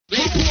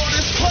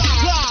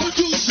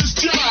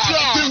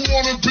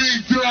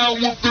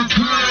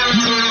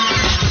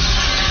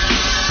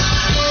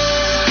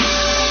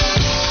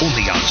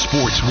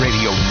Sports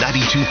Radio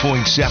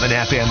 92.7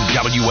 FM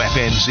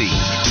WFNZ.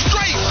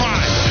 Straight fire.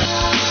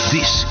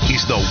 This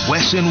is the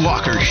Wes and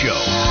Walker Show.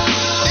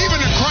 Even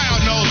the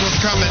crowd knows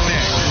what's coming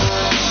next.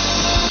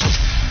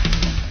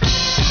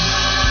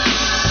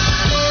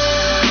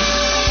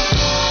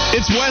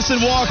 It's Wes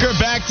and Walker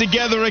back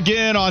together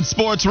again on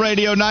Sports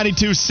Radio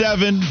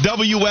 92.7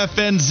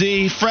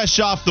 WFNZ. Fresh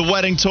off the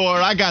wedding tour.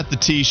 I got the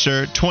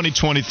T-shirt.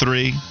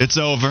 2023. It's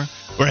over.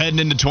 We're heading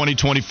into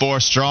 2024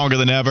 stronger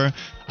than ever.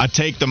 I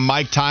take the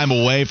mic time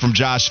away from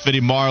Josh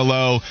Fitty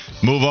Marlowe.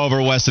 Move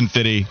over, Wes and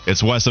Fitty.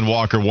 It's Wes and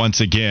Walker once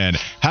again.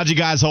 How'd you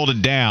guys hold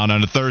it down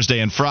on a Thursday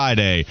and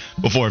Friday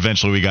before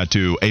eventually we got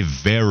to a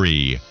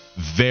very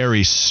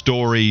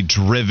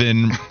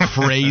story-driven,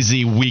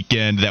 crazy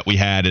weekend that we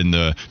had in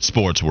the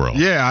sports world?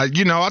 Yeah,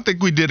 I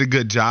think we did a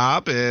good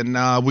job,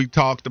 and we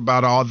talked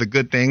about all the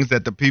good things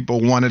that the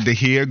people wanted to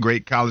hear,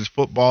 great college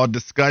football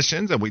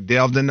discussions, and we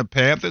delved into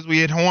Panthers,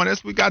 we hit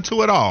Hornets, we got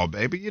to it all,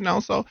 baby,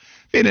 so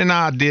Fitty and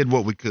I did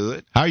what we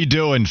could. How you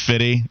doing,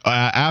 Fitty?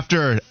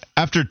 After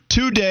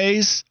 2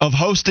 days of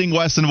hosting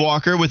Wes and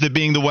Walker, with it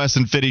being the Wes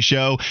and Fitty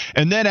show,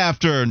 and then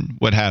after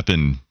what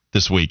happened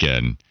this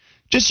weekend,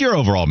 just your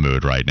overall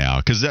mood right now,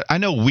 because I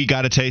know we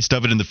got a taste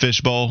of it in the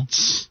fishbowl,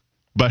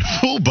 but,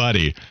 oh,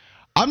 buddy,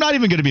 I'm not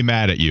even going to be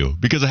mad at you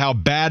because of how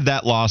bad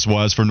that loss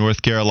was for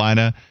North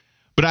Carolina,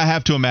 but I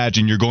have to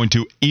imagine you're going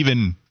to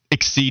even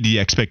exceed the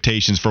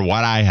expectations for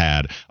what I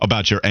had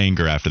about your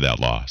anger after that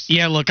loss.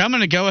 Yeah, look, I'm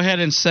going to go ahead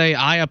and say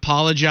I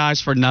apologize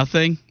for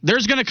nothing.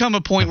 There's going to come a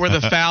point where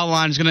the foul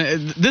line is going to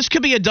 – this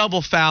could be a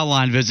double foul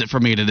line visit for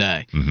me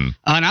today. Mm-hmm.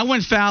 And I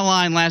went foul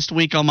line last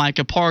week on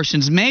Micah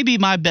Parsons, maybe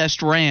my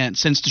best rant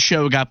since the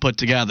show got put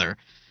together.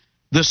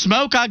 The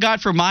smoke I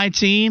got for my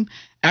team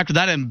after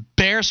that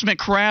embarrassment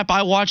crap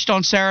I watched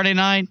on Saturday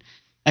night –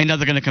 ain't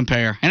nothing going to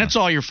compare. And it's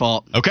all your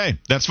fault. Okay,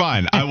 that's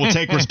fine. I will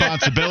take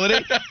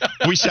responsibility.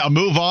 We shall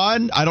move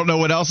on. I don't know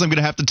what else I'm going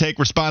to have to take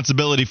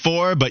responsibility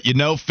for, but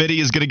Fitty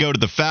is going to go to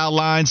the foul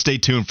line. Stay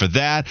tuned for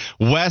that.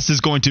 Wes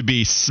is going to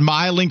be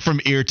smiling from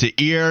ear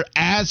to ear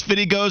as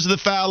Fitty goes to the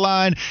foul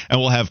line, and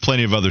we'll have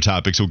plenty of other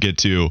topics we'll get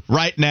to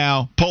right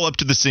now. Pull up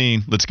to the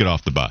scene. Let's get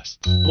off the bus.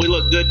 We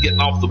look good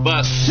getting off the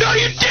bus. No,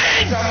 you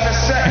didn't!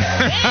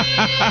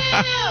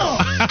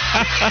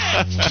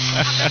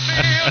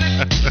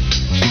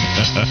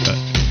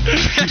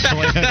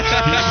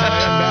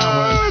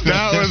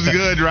 That was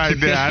good right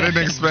there. I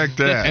didn't expect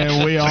that.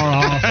 And we are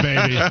off,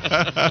 baby.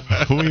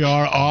 We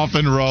are off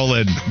and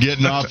rolling,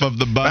 getting off of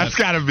the bus. That's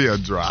got to be a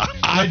drop.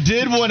 I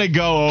did want to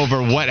go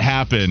over what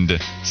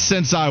happened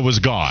since I was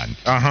gone.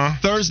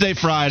 Thursday,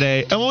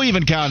 Friday, and we'll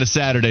even count a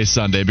Saturday,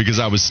 Sunday, because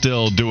I was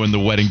still doing the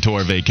wedding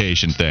tour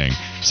vacation thing.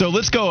 So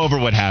let's go over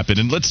what happened,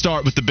 and let's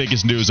start with the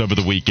biggest news over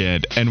the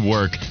weekend and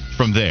work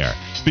from there.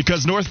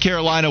 Because North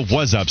Carolina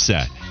was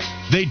upset.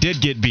 They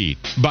did get beat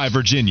by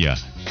Virginia.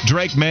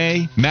 Drake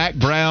May, Mac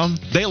Brown,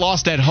 they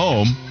lost at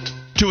home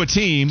to a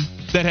team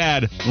that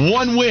had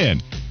one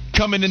win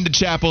coming into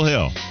Chapel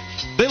Hill.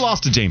 They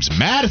lost to James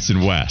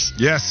Madison West.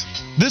 Yes.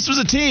 This was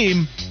a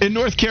team in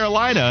North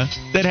Carolina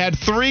that had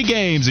 3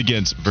 games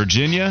against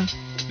Virginia,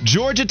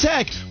 Georgia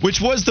Tech, which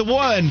was the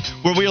one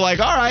where we were like,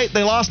 all right,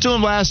 they lost to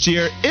them last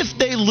year. If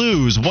they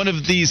lose one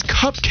of these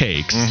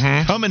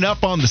cupcakes coming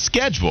up on the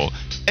schedule,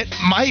 it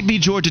might be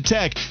Georgia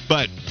Tech,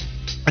 but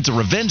it's a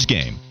revenge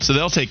game, so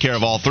they'll take care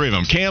of all 3 of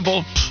them.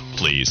 Campbell,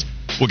 please.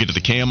 We'll get to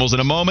the Camels in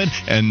a moment,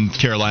 and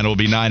Carolina will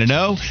be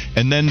 9-0,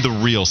 and then the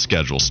real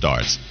schedule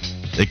starts.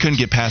 They couldn't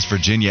get past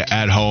Virginia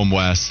at home,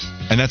 Wes,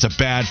 and that's a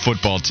bad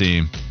football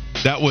team.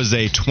 That was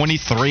a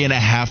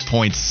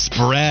 23.5-point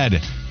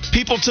spread.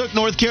 People took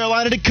North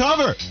Carolina to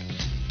cover.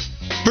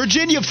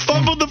 Virginia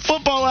fumbled the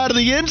football out of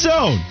the end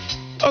zone.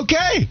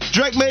 Okay,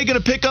 Drake May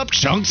going to pick up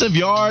chunks of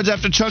yards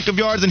after chunk of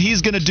yards, and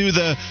he's going to do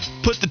the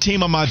put the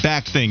team on my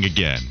back thing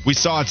again. We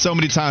saw it so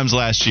many times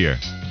last year.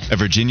 And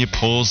Virginia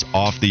pulls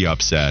off the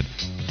upset.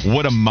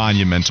 What a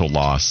monumental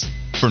loss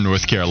for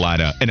North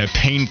Carolina and a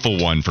painful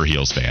one for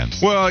Heels fans.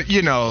 Well,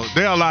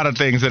 there are a lot of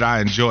things that I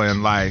enjoy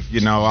in life.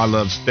 I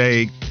love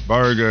steak,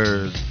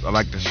 burgers. I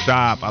like to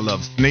shop. I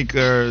love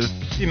sneakers.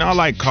 I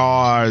like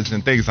cars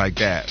and things like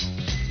that.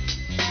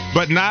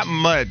 But not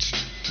much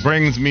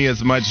brings me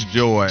as much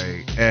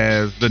joy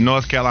as the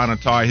North Carolina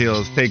Tar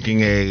Heels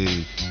taking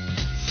a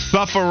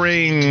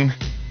suffering,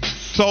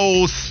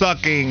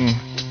 soul-sucking,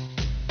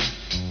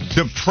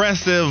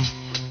 depressive,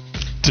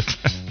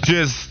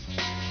 just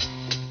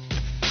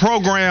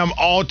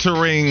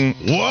program-altering,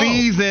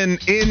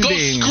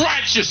 season-ending Go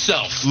scratch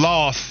yourself.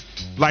 Loss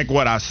like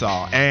what I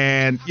saw.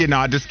 And,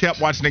 I just kept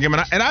watching the game.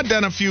 And I've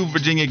done a few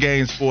Virginia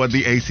games for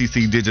the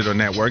ACC Digital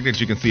Network that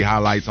you can see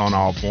highlights on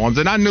all forms.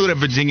 And I knew that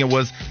Virginia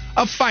was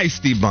a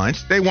feisty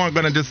bunch. They weren't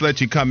going to just let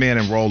you come in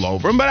and roll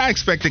over them. But I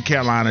expected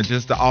Carolina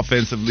just to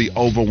offensively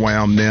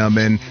overwhelm them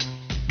and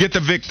get the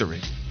victory.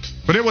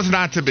 But it was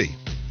not to be.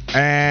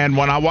 And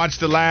when I watched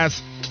the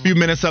last few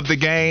minutes of the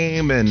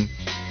game and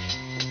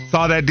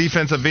saw that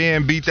defensive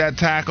end beat that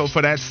tackle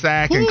for that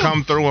sack and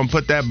come through and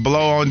put that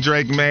blow on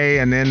Drake May,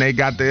 and then they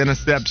got the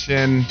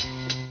interception,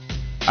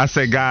 I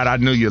said, God, I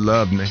knew you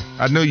loved me.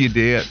 I knew you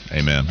did.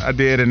 Amen. I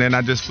did, and then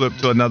I just flipped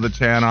to another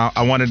channel.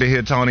 I wanted to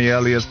hear Tony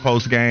Elliott's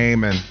post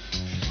game, and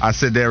I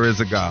said, there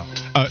is a God.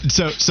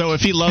 So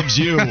if he loves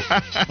you,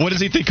 what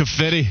does he think of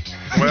Fitty?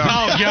 Well,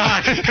 Oh,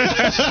 God.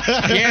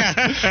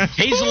 Yeah.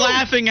 He's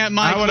laughing at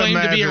my I would claim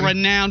to be a imagine.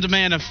 renowned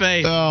man of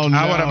faith. Oh, no.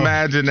 I would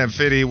imagine that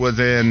Fitty was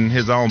in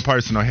his own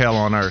personal hell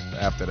on earth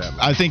after that.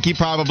 I think he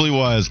probably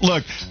was.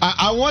 Look,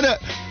 I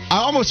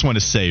almost want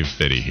to save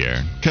Fitty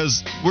here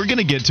because we're going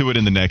to get to it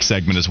in the next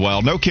segment as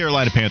well. No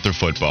Carolina Panther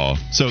football.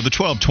 So the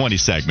 12:20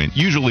 segment,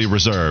 usually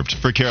reserved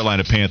for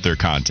Carolina Panther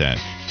content.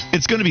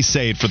 It's going to be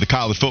saved for the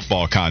college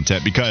football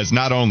content because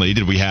not only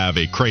did we have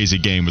a crazy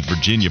game with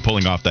Virginia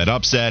pulling off that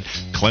upset,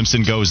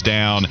 Clemson goes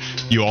down.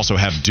 You also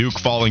have Duke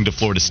falling to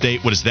Florida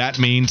State. What does that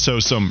mean? So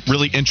some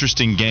really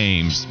interesting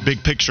games,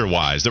 big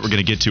picture-wise, that we're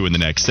going to get to in the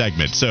next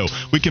segment. So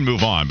we can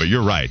move on, but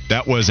you're right.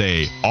 That was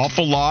a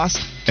awful loss,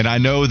 and I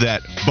know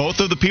that both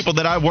of the people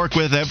that I work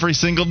with every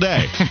single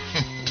day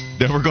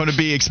that we're going to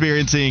be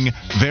experiencing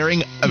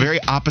very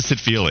opposite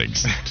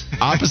feelings.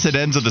 Opposite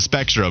ends of the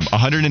spectrum,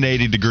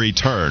 180-degree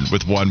turn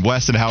with one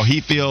Wes and how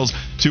he feels,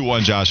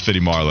 2-1 Josh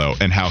Fitty Marlowe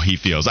and how he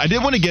feels. I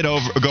did want to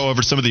go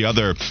over some of the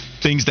other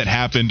things that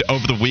happened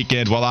over the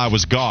weekend while I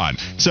was gone.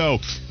 So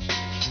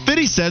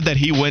Fitty said that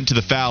he went to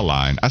the foul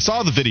line. I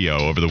saw the video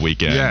over the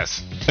weekend.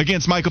 Yes.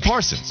 Against Micah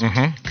Parsons.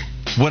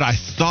 Mm-hmm. What I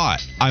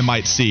thought I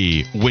might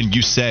see when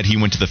you said he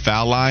went to the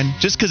foul line,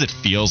 just because it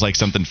feels like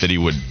something Fitty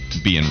would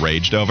be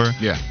enraged over,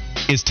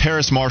 is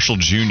Terrace Marshall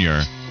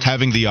Jr.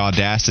 having the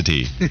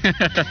audacity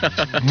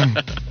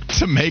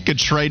to make a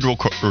trade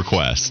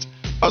request.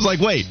 I was like,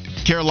 wait,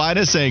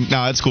 Carolina's saying,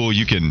 no, that's cool.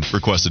 You can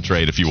request a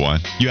trade if you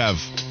want. You have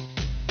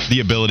the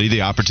ability,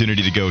 the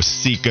opportunity to go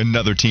seek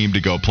another team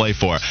to go play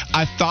for.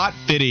 I thought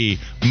Fitty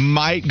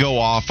might go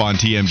off on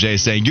TMJ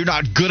saying, you're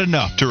not good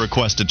enough to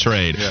request a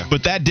trade. Yeah.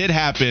 But that did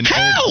happen.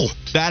 How?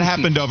 That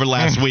happened over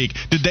last week.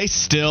 Did they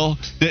still?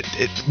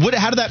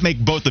 How did that make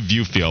both of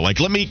you feel? Like,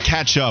 let me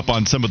catch up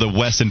on some of the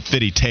Wes and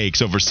Fitty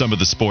takes over some of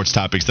the sports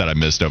topics that I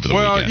missed over the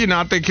weekend. Well,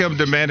 I think him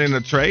demanding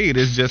a trade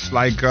is just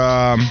like,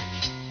 I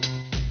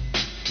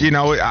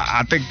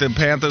think the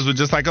Panthers were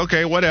just like,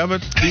 okay, whatever,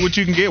 see what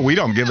you can get. We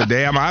don't give a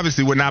damn.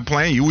 Obviously, we're not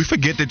playing you. We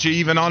forget that you're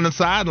even on the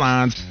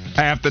sidelines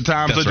half the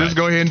time. That's so just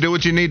right. go ahead and do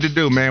what you need to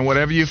do, man.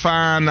 Whatever you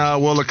find,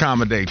 we'll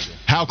accommodate you.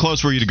 How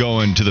close were you to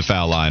going to the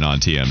foul line on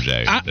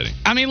TMJ, Fitty?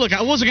 I mean, look,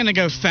 I wasn't going to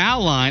go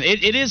foul line.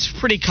 It is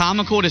pretty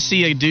comical to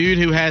see a dude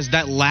who has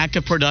that lack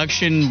of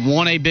production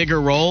want a bigger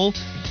role.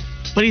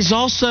 But he's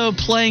also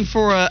playing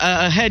for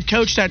a head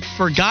coach that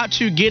forgot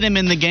to get him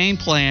in the game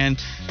plan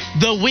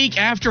the week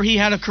after he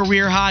had a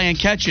career high in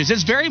catches.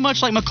 It's very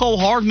much like McCole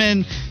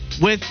Hardman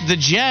with the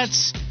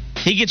Jets.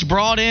 He gets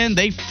brought in.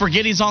 They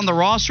forget he's on the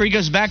roster. He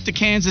goes back to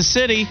Kansas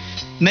City,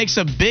 makes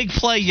a big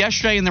play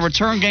yesterday in the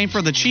return game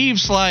for the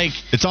Chiefs.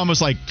 It's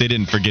almost like they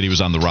didn't forget he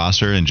was on the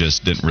roster and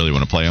just didn't really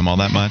want to play him all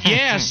that much.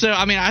 Yeah, so,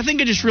 I mean, I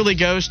think it just really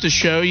goes to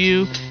show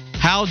you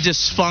how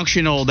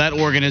dysfunctional that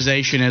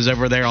organization is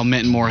over there on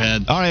Minton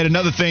Moorhead. All right,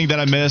 another thing that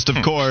I missed, of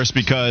course,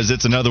 because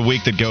it's another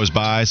week that goes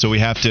by, so we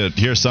have to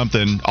hear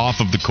something off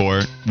of the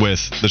court with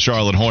the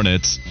Charlotte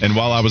Hornets. And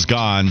while I was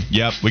gone,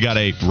 we got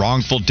a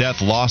wrongful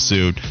death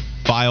lawsuit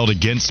filed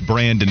against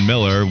Brandon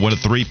Miller, one of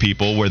 3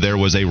 people where there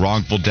was a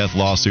wrongful death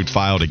lawsuit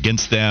filed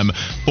against them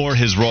for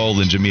his role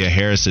in Jamia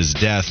Harris's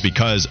death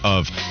because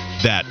of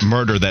that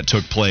murder that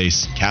took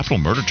place. Capital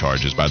murder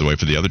charges, by the way,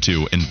 for the other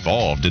 2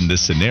 involved in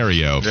this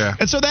scenario. Yeah.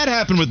 And so that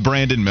happened with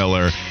Brandon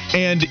Miller.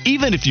 And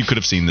even if you could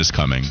have seen this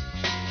coming,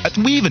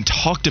 we even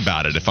talked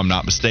about it, if I'm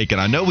not mistaken.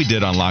 I know we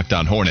did on Locked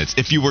On Hornets.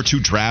 If you were to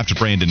draft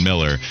Brandon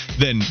Miller,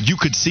 then you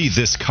could see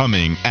this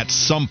coming at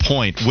some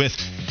point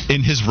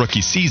in his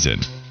rookie season.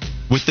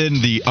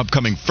 Within the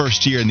upcoming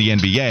first year in the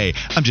NBA,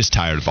 I'm just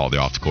tired of all the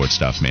off-the-court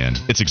stuff, man.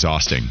 It's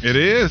exhausting. It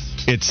is.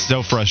 It's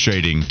so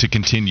frustrating to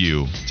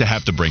continue to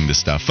have to bring this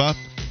stuff up,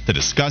 to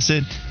discuss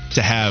it,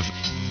 to have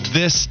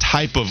this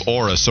type of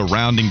aura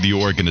surrounding the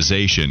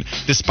organization,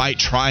 despite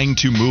trying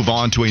to move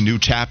on to a new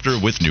chapter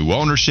with new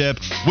ownership,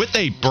 with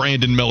a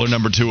Brandon Miller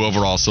number 2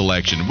 overall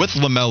selection, with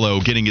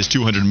LaMelo getting his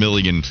 $200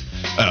 million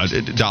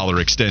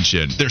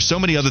extension. There's so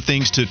many other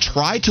things to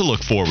try to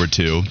look forward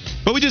to,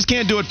 but we just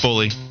can't do it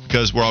fully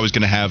because we're always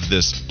going to have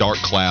this dark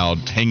cloud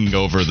hanging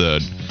over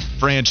the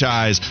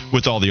franchise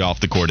with all the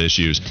off-the-court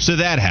issues. So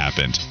that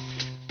happened.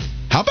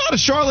 How about a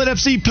Charlotte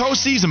FC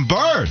postseason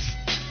berth?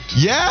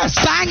 Yes.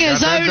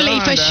 Bangers only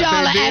for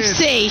Charlotte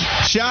FC.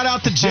 Shout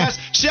out to Jess.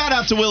 Shout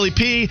out to Willie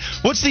P.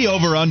 What's the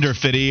over-under,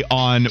 Fitty,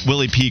 on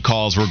Willie P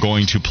calls we're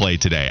going to play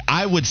today?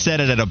 I would set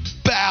it at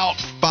about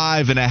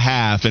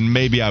 5.5, and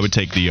maybe I would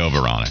take the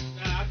over on it.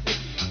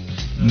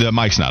 The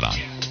mic's not on.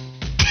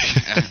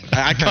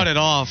 I cut it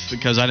off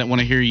because I didn't want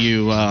to hear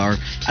you, or I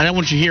didn't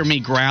want you to hear me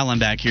growling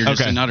back here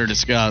just in utter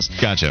disgust.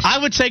 Gotcha. I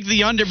would take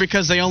the under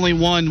because they only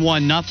won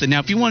 1-0. Now,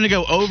 if you wanted to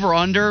go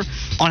over/under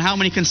on how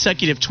many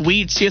consecutive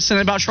tweets you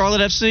sent about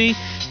Charlotte FC,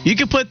 you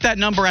could put that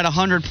number at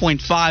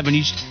 100.5,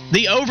 and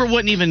the over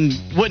wouldn't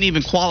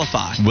even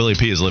qualify. Willie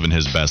P is living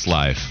his best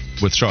life.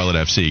 with Charlotte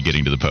FC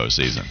getting to the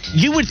postseason.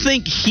 You would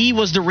think he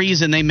was the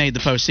reason they made the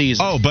postseason.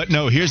 Oh, but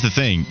no, here's the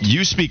thing.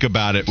 You speak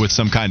about it with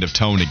some kind of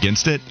tone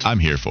against it. I'm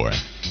here for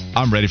it.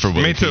 I'm ready for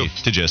Willie P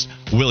to just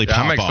Willie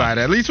pop I'm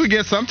excited. on. At least we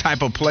get some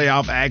type of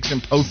playoff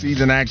action,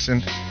 postseason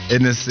action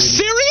in this city.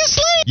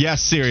 Seriously?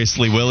 Yes,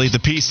 seriously, Willie. The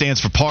P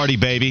stands for party,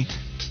 baby.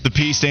 The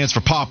P stands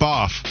for pop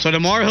off. So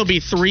tomorrow he'll be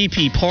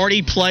 3P,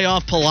 Party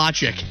Playoff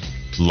Pelagic.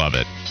 Love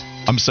it.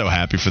 I'm so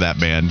happy for that,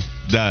 man.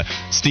 The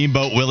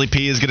Steamboat Willie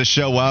P is going to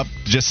show up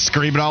just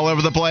screaming all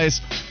over the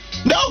place.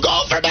 No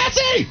goal for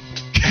Messi!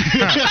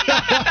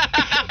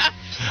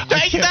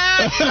 Take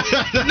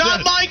that!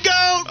 Not my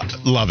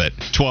goat! Love it.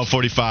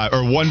 12:45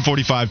 or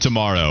 1:45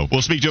 tomorrow.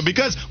 We'll speak to him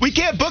because we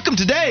can't book him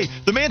today.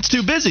 The man's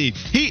too busy.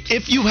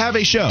 If you have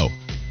a show,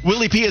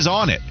 Willie P is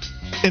on it.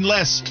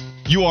 Unless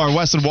you are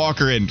Weston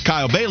Walker and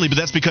Kyle Bailey, but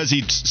that's because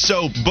he's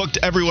so booked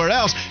everywhere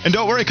else. And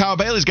don't worry, Kyle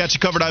Bailey's got you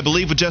covered, I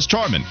believe, with Jess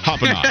Charman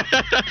hopping on.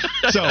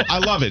 So I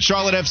love it.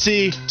 Charlotte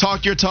FC,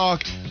 talk your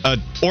talk.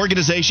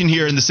 Organization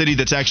here in the city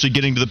that's actually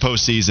getting to the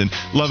postseason.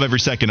 Love every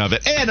second of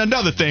it. And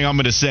another thing I'm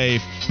going to say,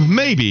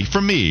 maybe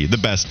for me, the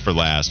best for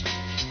last.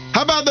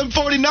 How about them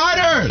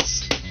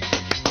 49ers?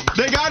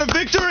 They got a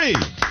victory.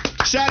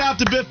 Shout out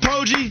to Biff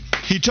Poggi.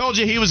 He told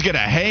you he was going to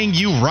hang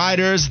you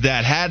Riders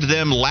that had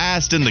them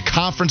last in the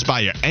conference by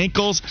your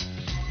ankles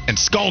and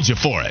scold you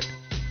for it.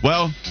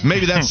 Well,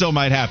 maybe that still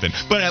might happen.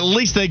 But at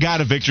least they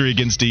got a victory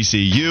against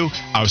DCU.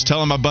 I was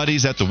telling my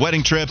buddies at the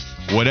wedding trip,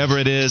 whatever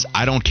it is,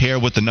 I don't care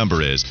what the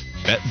number is.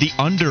 Bet the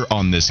under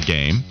on this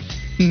game.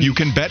 You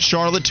can bet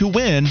Charlotte to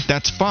win.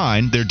 That's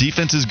fine. Their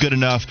defense is good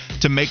enough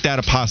to make that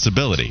a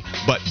possibility.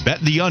 But bet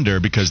the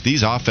under because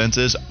these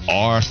offenses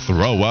are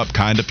throw-up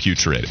kind of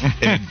putrid.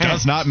 And it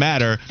does not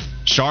matter.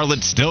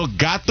 Charlotte still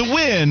got the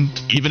win,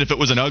 even if it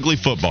was an ugly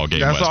football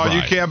game. That's Wes all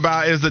Bryant. you care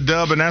about is the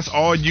dub, and that's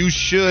all you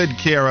should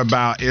care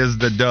about is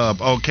the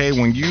dub. Okay,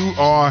 when you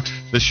are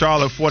the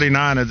Charlotte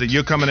 49ers and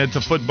you're coming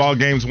into football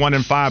games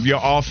 1-5, your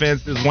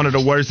offense is one of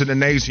the worst in the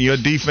nation. Your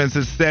defense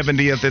is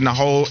 70th in the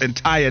whole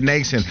entire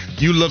nation.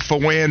 You look for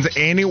wins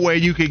anywhere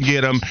you can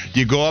get them.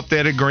 You go up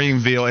there to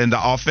Greenville in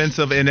the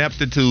offensive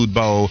ineptitude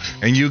bowl,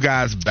 and you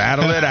guys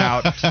battle it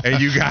out,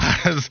 and you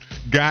guys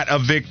got a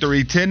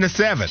victory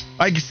 10-7.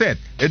 Like you said,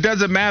 it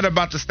doesn't matter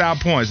about the style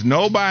points.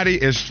 Nobody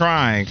is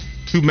trying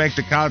to make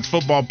the college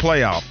football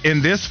playoff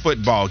in this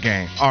football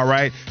game, all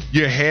right?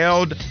 You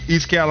held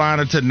East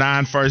Carolina to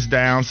 9 first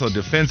downs, so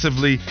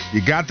defensively,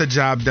 you got the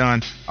job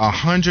done.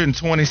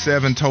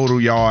 127 total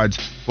yards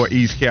for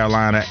East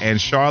Carolina, and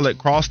Charlotte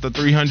crossed the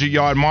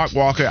 300-yard mark,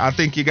 Walker. I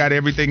think you got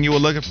everything you were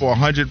looking for.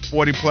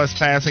 140-plus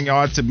passing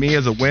yards to me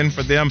is a win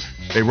for them.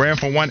 They ran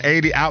for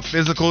 180,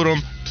 out-physicaled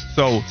them,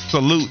 so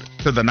salute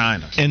to the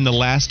Niners. In the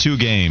last 2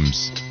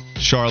 games,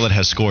 Charlotte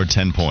has scored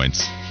 10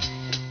 points.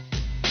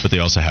 But they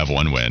also have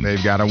 1 win.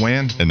 They've got to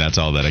win. And that's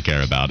all that I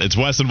care about. It's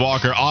Wes and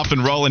Walker off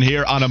and rolling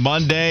here on a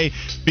Monday.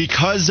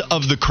 Because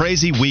of the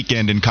crazy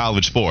weekend in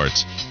college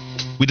sports,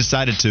 we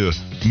decided to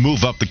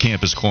move up the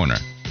Campus Corner.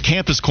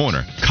 Campus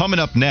Corner, coming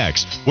up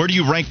next. Where do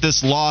you rank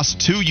this loss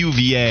to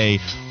UVA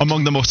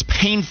among the most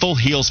painful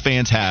Heels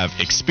fans have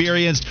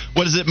experienced?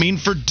 What does it mean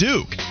for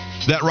Duke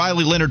that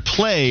Riley Leonard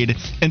played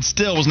and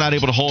still was not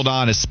able to hold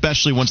on,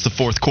 especially once the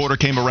fourth quarter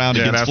came around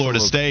against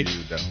Florida State?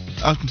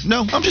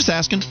 No, I'm just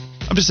asking.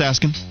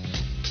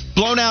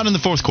 Blown out in the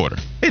fourth quarter.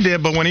 He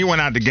did, but when he went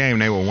out the game,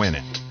 they were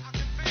winning.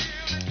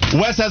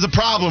 Wes has a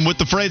problem with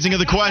the phrasing of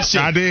the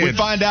question. I did. We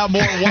find out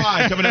more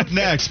why coming up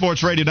next.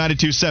 Sports Radio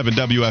 92.7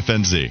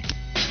 WFNZ.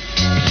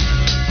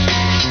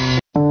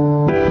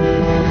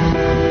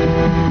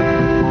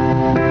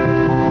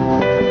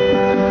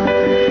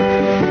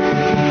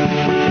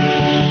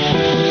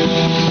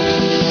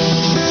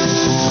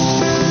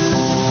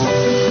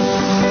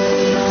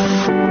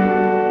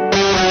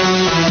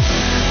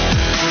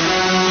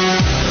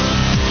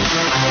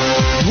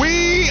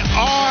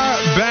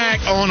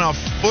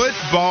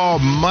 Football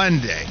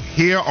Monday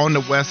here on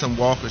the Wes and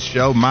Walker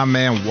Show. My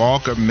man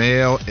Walker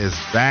Mail is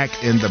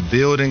back in the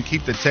building.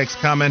 Keep the text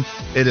coming.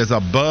 It is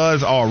a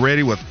buzz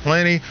already with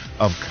plenty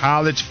of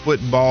college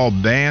football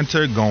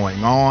banter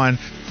going on.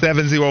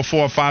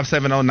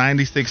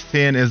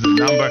 704-570-9610 is the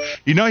number.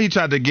 You know, he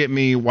tried to get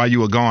me while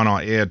you were going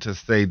on air to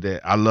say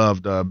that I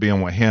loved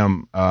being with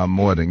him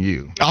more than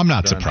you. I'm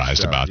not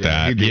surprised about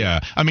that.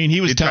 Yeah, I mean, he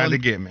tried to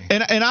get me,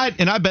 and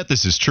I bet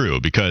this is true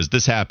because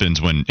this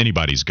happens when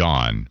anybody's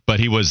gone. But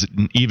he was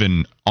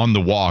even on the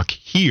walk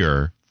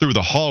here through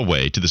the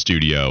hallway to the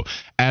studio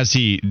as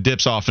he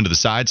dips off into the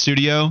side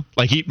studio.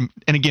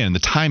 And again, the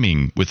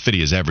timing with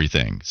Fitty is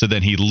everything. So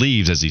then he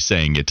leaves as he's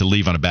saying it to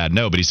leave on a bad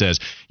note. But he says,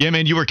 yeah,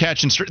 man, you were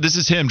catching, this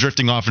is him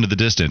drifting off into the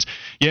distance.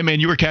 Yeah, man,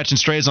 you were catching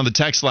strays on the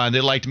text line.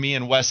 They liked me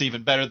and Wes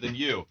even better than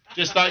you.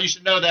 Just thought you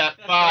should know that.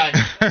 Bye.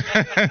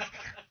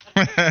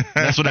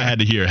 That's what I had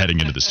to hear heading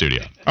into the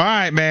studio. All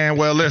right, man.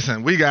 Well,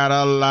 listen, we got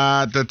a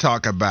lot to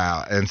talk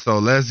about. And so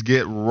let's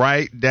get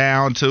right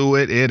down to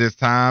it. It is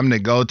time to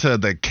go to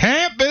the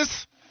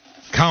Campus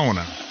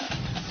Corner.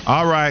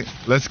 All right,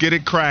 let's get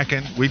it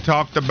cracking. We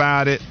talked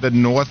about it, the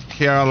North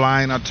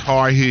Carolina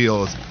Tar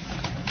Heels.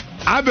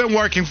 I've been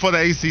working for the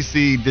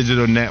ACC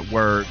Digital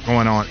Network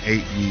going on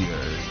 8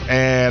 years,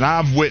 and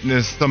I've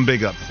witnessed some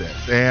big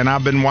upsets. And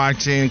I've been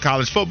watching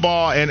college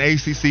football and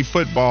ACC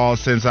football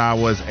since I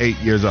was 8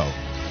 years old.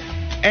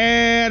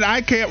 And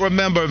I can't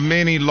remember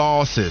many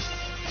losses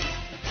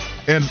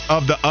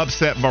of the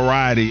upset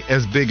variety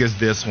as big as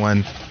this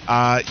one.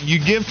 You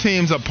give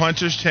teams a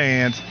puncher's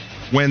chance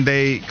when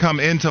they come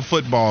into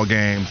football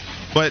games.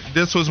 But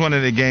this was one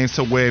of the games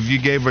to where if you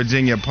gave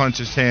Virginia a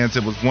puncher's chance,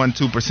 it was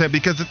 1-2%.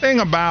 Because the thing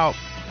about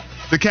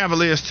the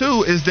Cavaliers,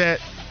 too, is that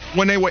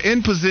when they were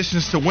in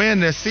positions to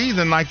win this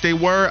season, like they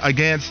were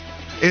against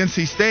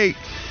NC State,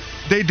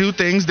 they do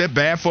things that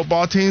bad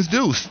football teams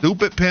do.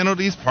 Stupid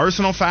penalties,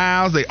 personal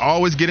fouls. They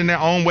always get in their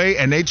own way,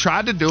 and they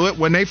tried to do it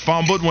when they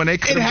fumbled, when they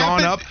could have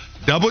gone up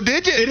double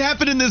digits. It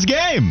happened in this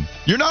game.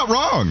 You're not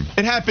wrong.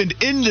 It happened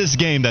in this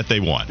game that they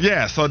won.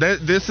 Yeah, so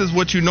this is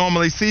what you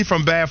normally see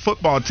from bad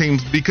football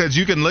teams, because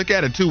you can look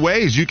at it two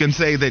ways. You can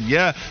say that,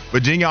 yeah,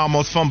 Virginia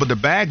almost fumbled the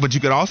bag, but you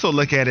could also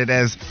look at it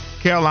as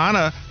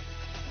Carolina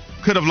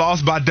could have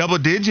lost by double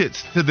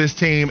digits to this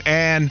team.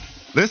 And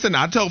listen,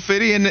 I told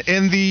Fitty in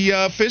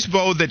the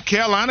fishbowl that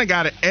Carolina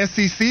got an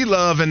SEC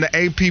love in the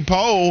AP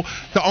poll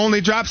to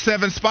only drop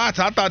 7 spots.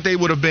 I thought they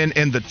would have been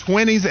in the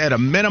 20s at a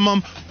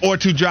minimum or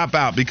to drop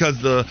out,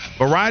 because the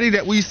variety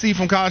that we see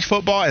from college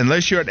football,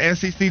 unless you're an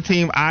SEC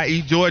team,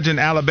 i.e. Georgia and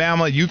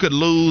Alabama, you could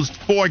lose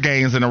 4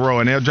 games in a row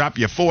and they'll drop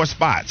you 4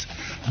 spots.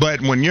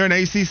 But when you're an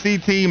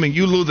ACC team and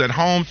you lose at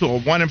home to a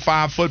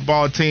 1-5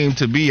 football team,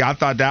 I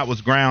thought that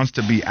was grounds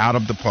to be out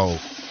of the poll.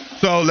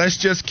 So let's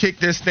just kick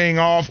this thing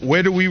off.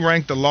 Where do we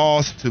rank the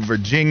loss to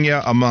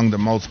Virginia among the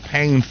most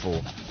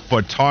painful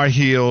for Tar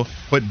Heel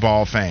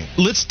football fans?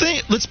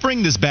 Let's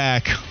bring this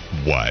back.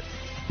 What?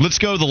 Let's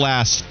go the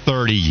last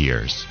 30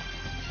 years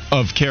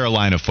of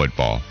Carolina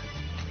football.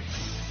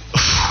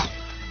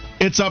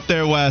 It's up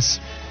there, Wes.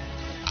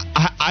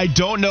 I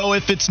don't know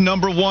if it's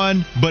number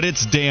 1, but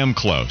it's damn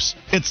close.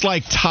 It's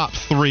like top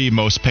 3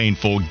 most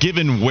painful,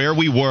 given where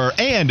we were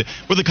and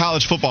where the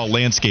college football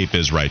landscape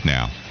is right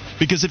now.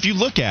 Because if you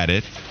look at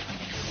it,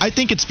 I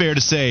think it's fair to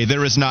say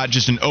there is not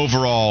just an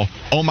overall,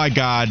 oh my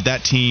God,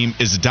 that team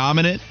is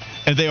dominant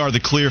and they are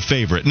the clear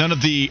favorite. None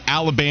of the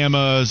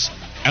Alabamas,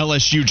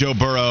 LSU, Joe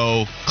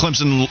Burrow,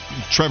 Clemson,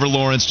 Trevor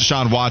Lawrence,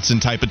 Deshaun Watson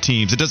type of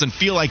teams. It doesn't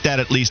feel like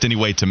that, at least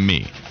anyway, to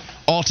me.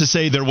 All to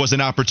say there was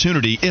an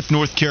opportunity, if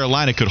North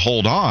Carolina could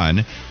hold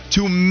on,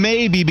 to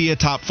maybe be a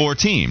top 4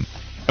 team.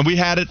 And we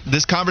had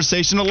this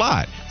conversation a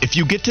lot. If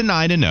you get to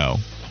 9-0,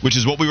 which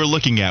is what we were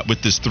looking at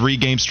with this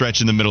 3-game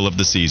stretch in the middle of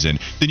the season,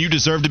 then you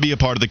deserve to be a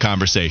part of the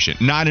conversation.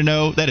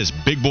 9-0, that is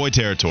big boy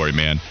territory,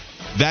 man.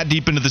 That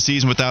deep into the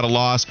season without a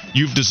loss,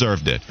 you've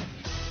deserved it.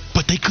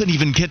 But they couldn't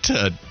even get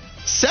to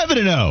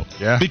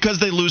 7-0 because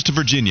they lose to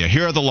Virginia.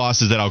 Here are the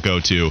losses that I'll go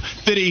to.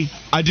 Fitty,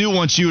 I do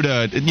want you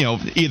to,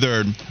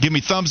 either give me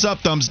thumbs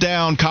up, thumbs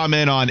down,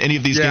 comment on any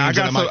of these games.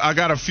 I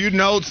got a few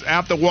notes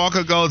after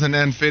Walker goes, and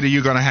then Fitty,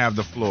 you're going to have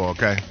the floor,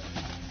 okay?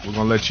 We're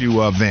going to let you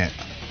vent.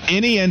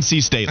 Any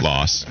NC State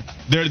loss,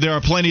 there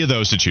are plenty of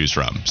those to choose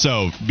from.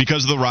 So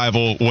because of the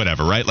rival,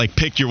 whatever, right? Like,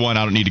 pick your one.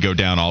 I don't need to go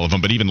down all of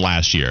them, but even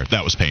last year,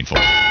 that was painful.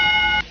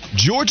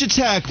 Georgia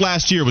Tech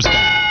last year was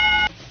bad.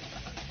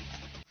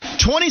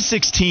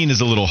 2016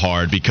 is a little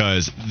hard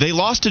because they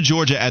lost to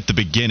Georgia at the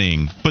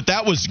beginning, but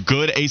that was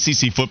good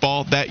ACC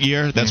football that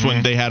year. That's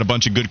when they had a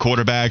bunch of good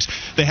quarterbacks.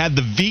 They had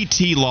the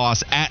VT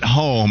loss at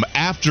home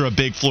after a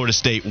big Florida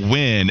State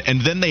win,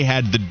 and then they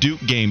had the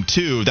Duke game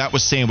too. That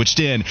was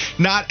sandwiched in.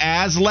 Not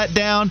as let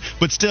down,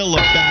 but still a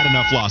bad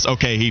enough loss.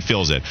 Okay, he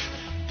feels it.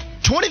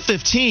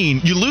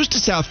 2015, you lose to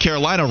South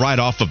Carolina right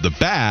off of the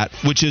bat,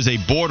 which is a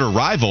border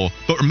rival.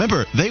 But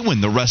remember, they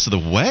win the rest of the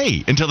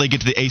way until they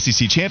get to the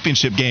ACC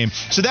championship game.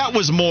 So that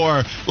was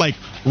more like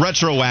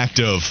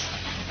retroactive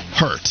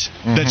hurt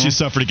that you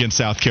suffered against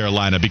South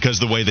Carolina because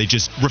the way they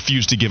just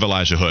refused to give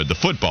Elijah Hood the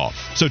football.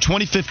 So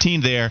 2015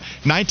 there,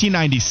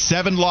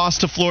 1997 loss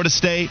to Florida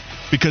State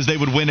because they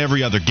would win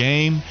every other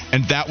game,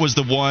 and that was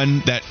the one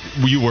that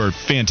you were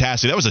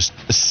fantastic. That was a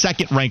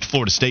second-ranked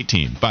Florida State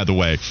team, by the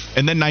way.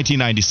 And then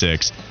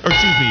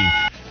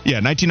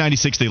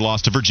 1996 they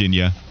lost to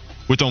Virginia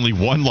with only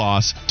one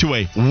loss to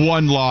a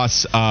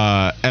one-loss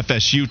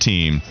FSU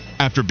team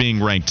after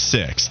being ranked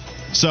 6th.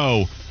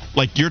 So,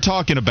 like, you're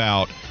talking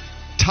about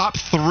top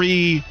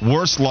 3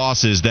 worst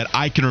losses that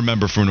I can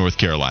remember for North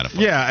Carolina.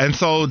 Yeah, and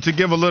so to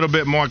give a little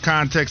bit more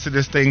context to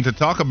this thing, to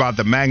talk about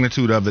the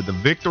magnitude of it, the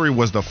victory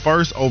was the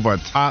first over a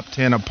top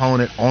 10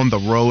 opponent on the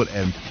road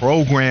in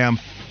program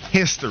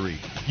history.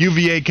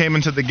 UVA came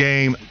into the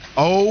game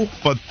 0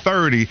 for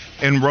 30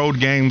 in road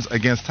games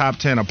against top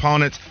 10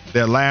 opponents.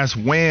 Their last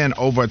win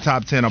over a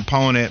top 10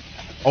 opponent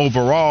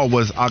overall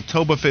was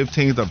October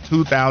 15th of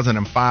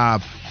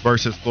 2005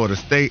 versus Florida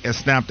State. It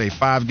snapped a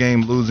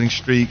 5-game losing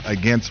streak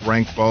against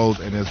ranked foes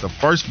and is the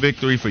first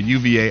victory for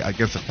UVA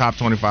against a top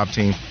 25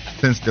 team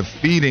since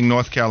defeating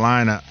North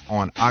Carolina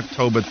on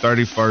October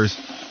 31st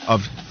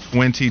of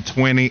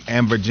 2020.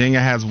 And Virginia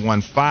has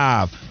won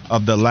 5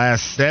 of the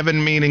last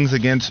 7 meetings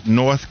against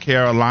North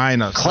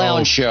Carolina.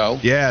 Clown show.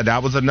 Yeah,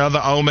 that was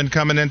another omen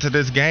coming into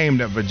this game,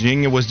 that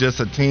Virginia was just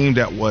a team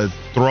that was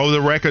throw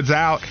the records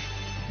out.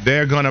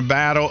 They're going to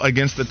battle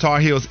against the Tar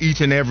Heels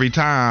each and every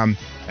time.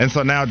 And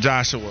so now,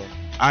 Joshua,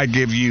 I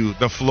give you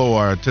the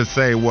floor to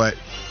say what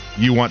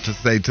you want to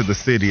say to the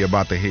city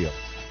about the Heels.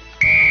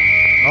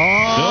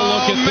 They'll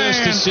look at this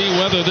to see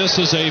whether this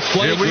is a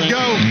flagrant. Here we go.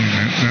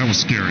 That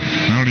was scary.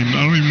 I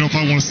don't even know if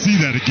I want to see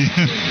that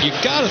again. You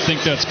got to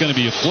think that's going to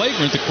be a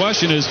flagrant. The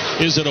question is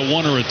it a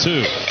 1 or a 2?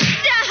 Stop!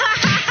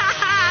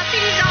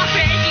 He's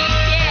already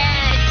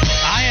dead.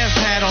 I have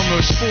had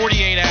almost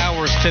 48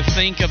 hours to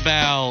think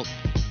about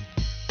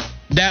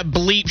that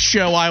bleep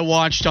show I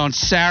watched on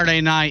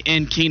Saturday night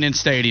in Kenan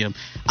Stadium.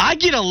 I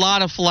get a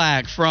lot of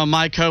flack from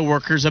my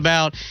coworkers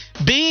about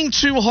being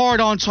too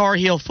hard on Tar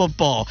Heel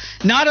football,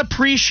 not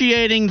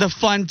appreciating the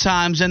fun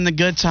times and the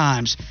good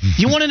times.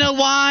 You want to know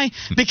why?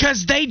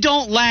 Because they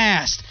don't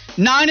last.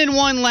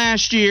 9-1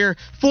 last year,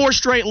 4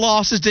 straight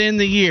losses to end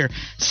the year.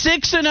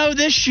 6-0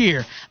 this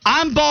year.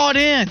 I'm bought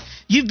in.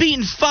 You've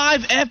beaten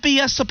 5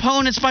 FBS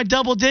opponents by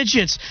double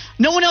digits.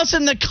 No one else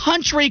in the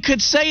country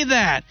could say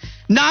that.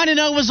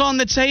 9-0 is on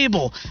the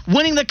table.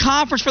 Winning the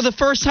conference for the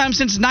first time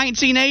since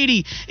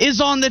 1980 is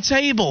on the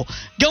table.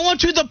 Going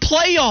to the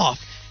playoff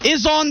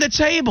is on the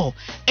table.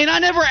 And I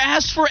never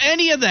asked for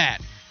any of that.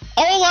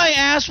 All I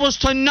asked was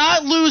to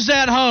not lose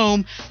at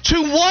home to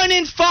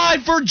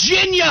 1-5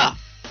 Virginia.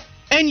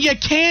 And you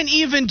can't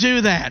even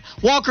do that.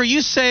 Walker,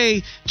 you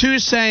say 2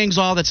 sayings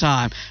all the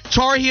time.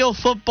 Tar Heel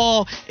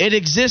football, it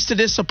exists to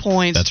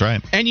disappoint. That's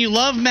right. And you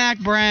love Mac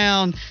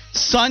Brown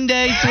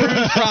Sunday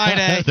through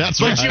Friday.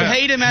 That's but right. you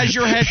hate him as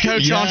your head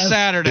coach on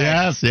Saturday.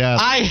 Yes.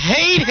 I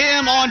hate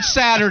him on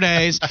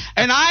Saturdays,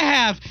 and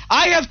I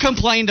have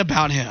complained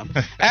about him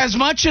as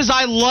much as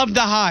I love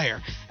the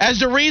hire, as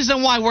the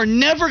reason why we're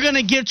never going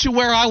to get to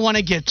where I want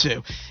to get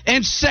to.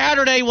 And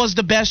Saturday was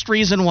the best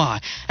reason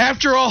why.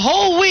 After a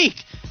whole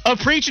week of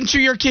preaching to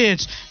your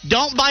kids,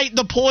 don't bite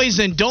the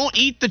poison, don't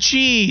eat the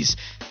cheese,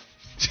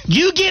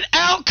 you get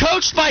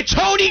out-coached by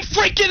Tony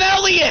freaking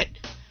Elliott,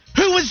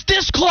 who was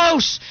this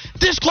close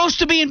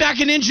to being back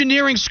in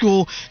engineering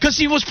school because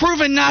he was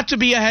proven not to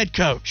be a head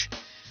coach.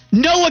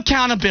 No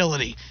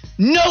accountability.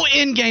 No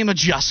in-game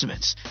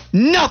adjustments.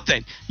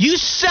 Nothing. You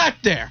sat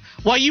there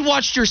while you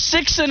watched your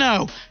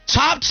 6-0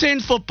 top 10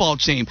 football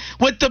team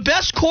with the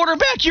best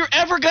quarterback you're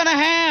ever going to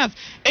have,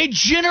 a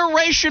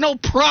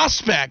generational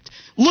prospect,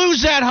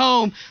 lose at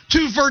home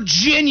to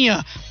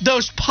Virginia.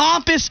 Those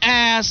pompous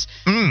ass,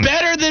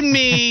 better than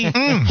me,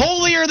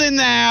 holier than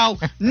thou,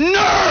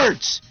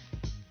 nerds.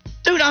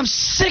 Dude, I'm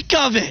sick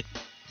of it.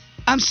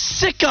 I'm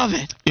sick of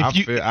it.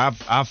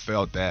 I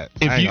felt that.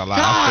 If I ain't you- gonna lie,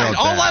 God, I felt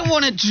all that. I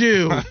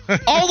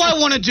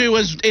want to do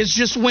is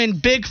just win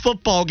big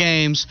football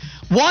games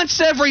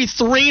once every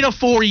 3 to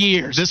 4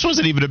 years. This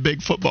wasn't even a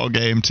big football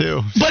game,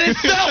 too. But it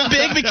felt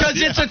big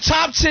because it's a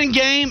top 10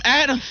 game.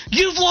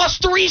 You've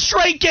lost 3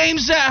 straight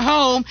games at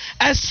home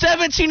as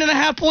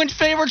 17.5-point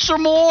favorites or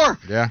more.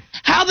 Yeah.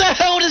 How the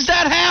hell does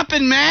that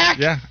happen, Mac?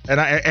 Yeah,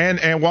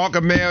 and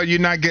Walker Mail, you're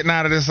not getting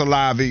out of this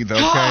alive either.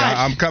 Okay, God.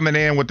 I'm coming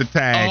in with the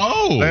tag.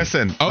 Oh,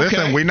 listen,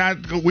 okay. we're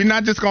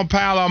not just gonna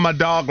pile on my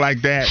dog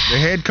like that. The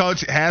head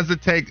coach has to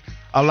take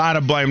a lot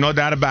of blame, no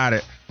doubt about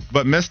it.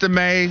 But Mr.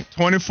 May,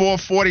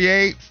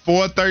 24-48,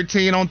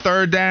 4-13 on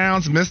third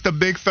downs, missed a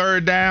big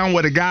third down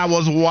where the guy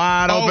was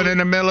wide open in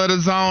the middle of the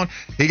zone.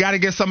 He got to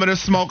get some of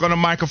this smoke on the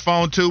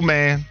microphone too,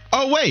 man.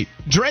 Oh, wait.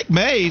 Drake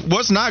May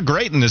was not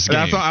great in this game.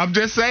 That's all, I'm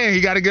just saying,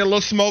 he got to get a little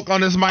smoke on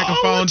this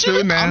microphone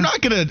too, man. I'm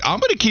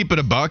going to keep it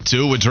a buck,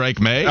 too, with Drake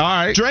May. All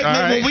right. Drake all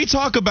May, right. when we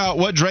talk about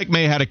what Drake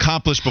May had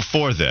accomplished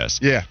before this,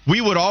 Yeah.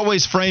 we would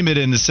always frame it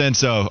in the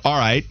sense of, all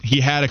right,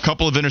 he had a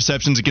couple of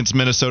interceptions against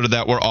Minnesota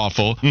that were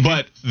awful,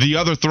 but the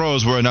other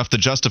throws were enough to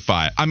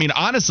justify it. I mean,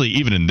 honestly,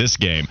 even in this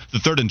game, the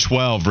 3rd and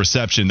 12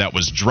 reception that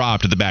was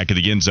dropped at the back of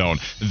the end zone,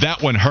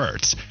 that one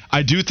hurts.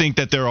 I do think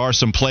that there are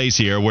some plays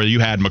here where you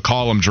had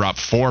McCollum drop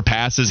 4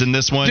 passes in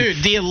this one.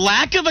 Dude, the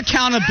lack of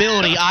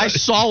accountability I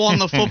saw on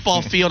the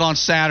football field on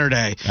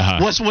Saturday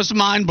was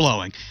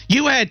mind-blowing.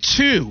 You had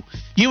two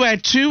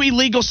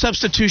illegal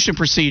substitution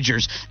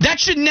procedures. That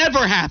should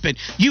never happen.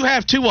 You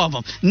have 2 of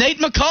them. Nate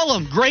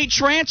McCullum, great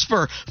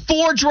transfer,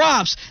 4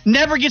 drops,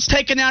 never gets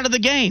taken out of the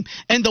game.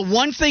 And the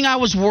one thing I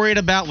was worried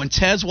about when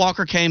Tez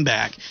Walker came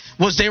back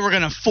was they were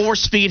going to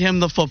force-feed him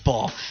the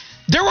football.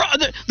 There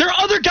are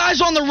other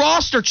guys on the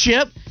roster,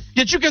 Chip,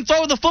 that you can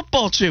throw the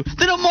football to.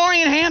 Then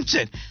Omarion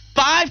Hampton,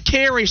 5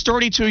 carries,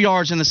 32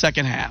 yards in the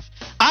second half.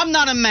 I'm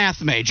not a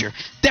math major.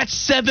 That's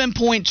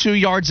 7.2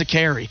 yards a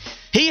carry.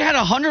 He had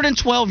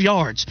 112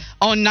 yards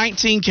on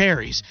 19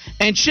 carries.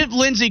 And Chip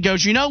Lindsey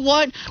goes, you know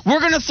what? We're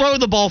going to throw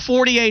the ball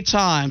 48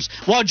 times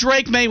while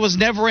Drake May was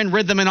never in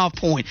rhythm and off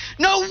point.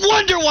 No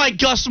wonder why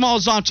Gus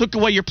Malzahn took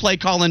away your play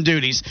calling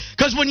duties.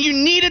 Because when you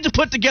needed to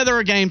put together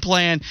a game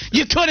plan,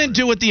 you couldn't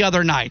do it the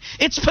other night.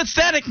 It's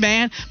pathetic,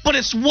 man, but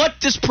it's what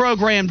this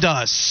program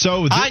does.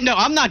 So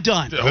I'm not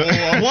done.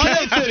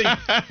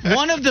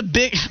 One of the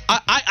big –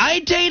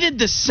 I dated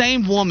the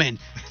same woman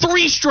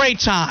 3 straight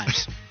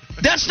times.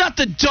 That's not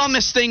the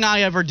dumbest thing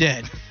I ever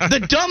did. The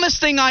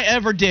dumbest thing I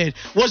ever did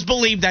was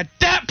believe that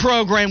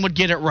program would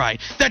get it right,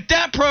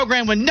 that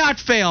program would not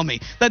fail me,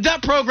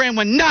 that program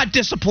would not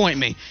disappoint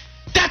me.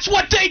 That's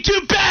what they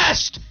do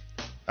best.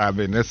 I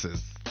mean, this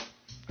is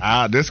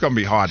going to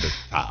be hard to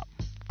top.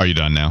 Are you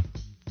done now?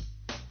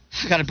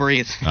 I got to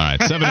breathe. All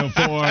right,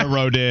 704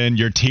 wrote in,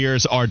 your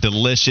tears are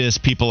delicious.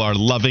 People are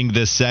loving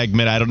this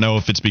segment. I don't know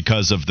if it's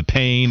because of the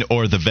pain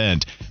or the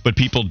vent, but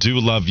people do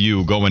love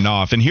you going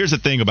off. And here's the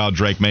thing about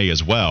Drake May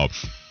as well.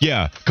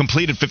 Yeah,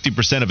 completed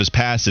 50% of his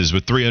passes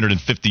with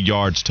 350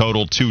 yards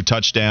total, 2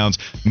 touchdowns,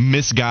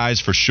 missed guys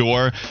for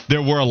sure.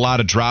 There were a lot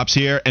of drops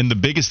here, and the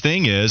biggest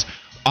thing is,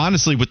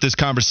 honestly, with this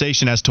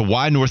conversation as to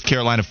why North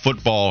Carolina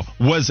football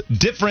was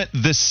different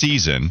this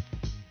season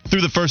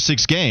through the first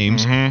 6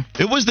 games,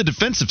 it was the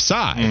defensive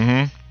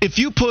side. If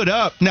you put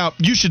up, now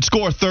you should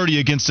score 30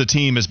 against a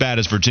team as bad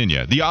as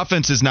Virginia. The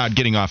offense is not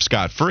getting off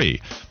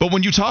scot-free. But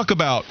when you talk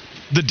about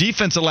the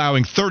defense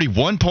allowing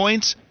 31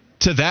 points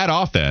to that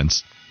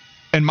offense,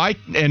 and Mike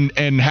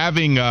and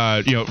having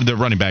the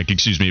running back,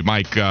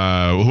 Mike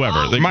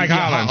whoever, Mike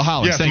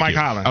Hollins. Yes, Mike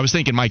Hollins. I was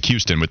thinking Mike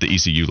Houston with the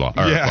ECU law.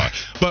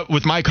 But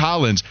with Mike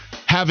Hollins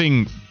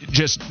having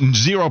just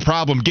zero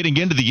problem getting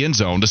into the end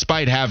zone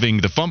despite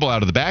having the fumble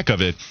out of the back of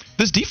it,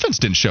 this defense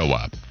didn't show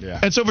up. Yeah.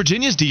 And so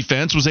Virginia's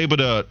defense was able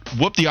to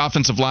whoop the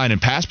offensive line in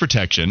pass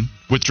protection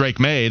with Drake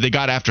May. They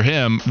got after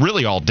him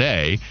really all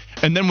day.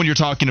 And then when you're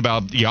talking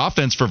about the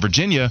offense for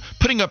Virginia,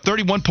 putting up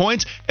 31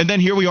 points, and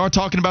then here we are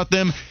talking about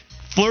them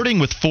flirting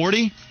with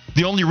 40.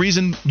 The only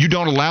reason you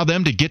don't allow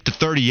them to get to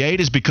 38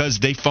 is because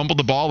they fumbled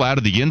the ball out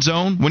of the end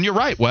zone. When you're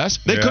right, Wes,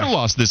 they could have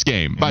lost this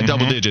game by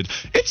double digits.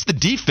 It's the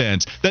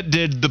defense that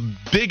did the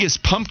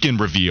biggest pumpkin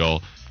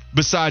reveal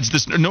besides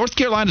this. North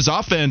Carolina's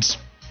offense,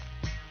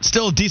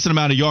 still a decent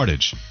amount of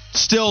yardage.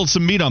 Still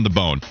some meat on the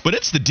bone. But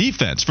it's the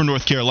defense for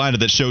North Carolina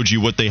that showed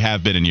you what they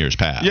have been in years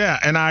past. Yeah,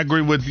 and I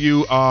agree with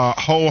you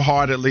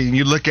wholeheartedly. And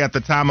you look at the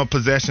time of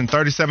possession,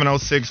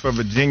 37:06 for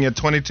Virginia,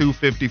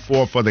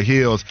 22:54 for the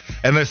Heels.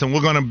 And listen,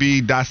 we're going to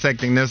be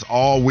dissecting this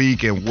all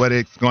week and what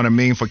it's going to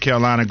mean for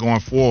Carolina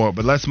going forward.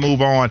 But let's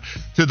move on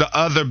to the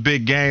other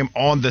big game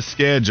on the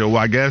schedule.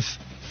 I guess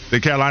the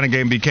Carolina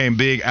game became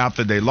big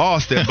after they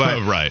lost it,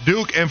 but right.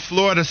 Duke and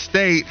Florida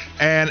State,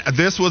 and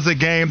this was a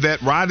game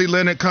that Riley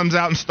Leonard comes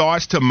out and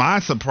starts, to my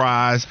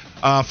surprise,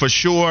 for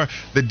sure.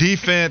 The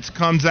defense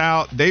comes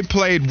out. They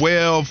played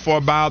well for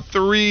about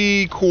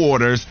 3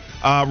 quarters.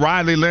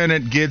 Riley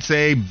Leonard gets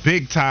a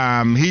big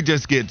time. He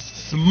just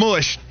gets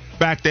smushed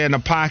back there in the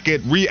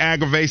pocket,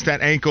 re-aggravates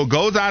that ankle,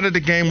 goes out of the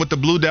game with the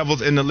Blue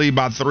Devils in the lead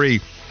by 3.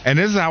 And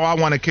this is how I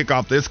want to kick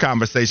off this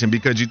conversation,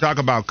 because you talk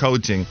about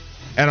coaching.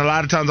 And a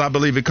lot of times I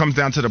believe it comes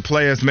down to the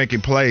players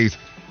making plays.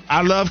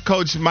 I love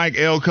Coach Mike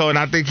Elko, and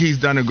I think he's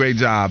done a great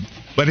job.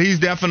 But he's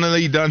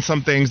definitely done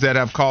some things that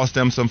have cost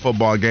them some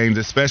football games,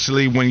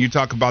 especially when you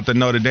talk about the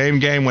Notre Dame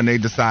game, when they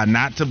decide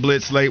not to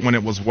blitz late when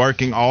it was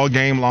working all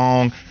game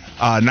long,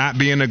 not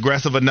being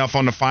aggressive enough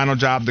on the final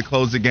job to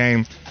close the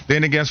game.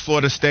 Then against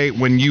Florida State,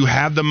 when you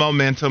have the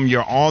momentum,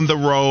 you're on the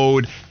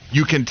road,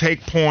 you can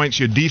take points,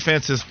 your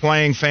defense is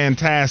playing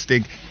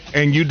fantastic,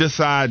 and you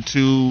decide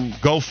to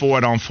go for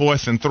it on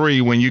 4th and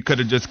 3 when you could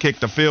have just kicked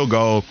the field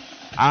goal.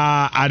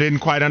 I didn't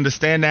quite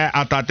understand that.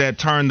 I thought that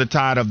turned the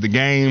tide of the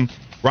game.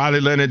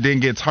 Riley Leonard then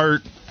gets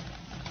hurt.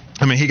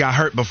 I mean, he got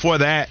hurt before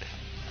that.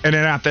 And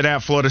then after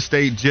that, Florida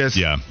State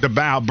the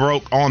bow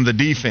broke on the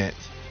defense.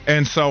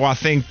 And so I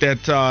think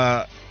that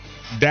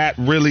that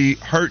really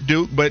hurt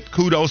Duke. But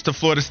kudos to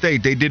Florida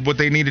State. They did what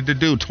they needed to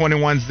do,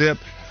 21-zip.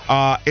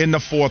 In the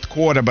 4th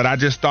quarter, but I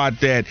just thought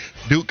that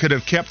Duke could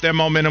have kept their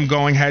momentum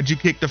going had you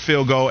kicked the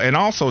field goal. And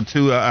also,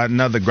 too,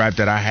 another gripe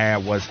that I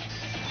had was,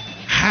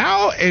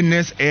 how in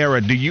this era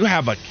do you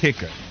have a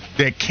kicker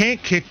that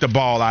can't kick the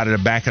ball out of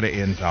the back of the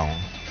end zone?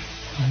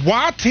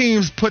 Why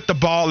teams put the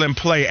ball in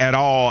play at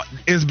all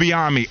is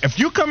beyond me. If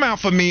you come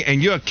out for me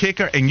and you're a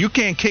kicker and you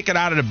can't kick it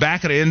out of the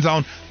back of the end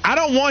zone, I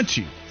don't want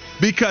you.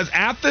 Because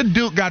after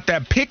Duke got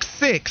that pick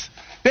 6,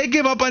 they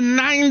give up a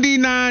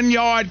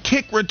 99-yard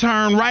kick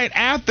return right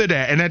after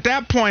that. And at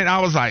that point,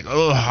 I was like,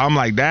 ugh. I'm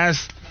like,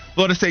 that's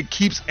Florida State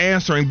keeps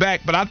answering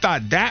back. But I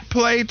thought that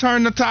play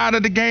turned the tide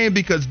of the game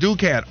because Duke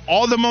had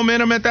all the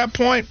momentum at that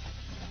point.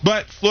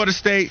 But Florida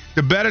State,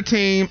 the better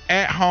team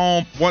at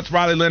home, once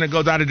Riley Leonard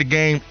goes out of the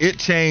game, it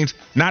changed.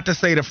 Not to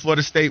say that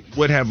Florida State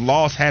would have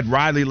lost had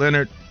Riley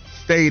Leonard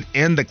stayed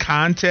in the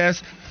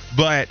contest,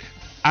 but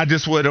I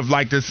just would have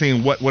liked to have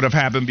seen what would have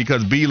happened,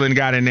 because Beelan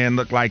got in there and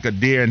looked like a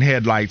deer in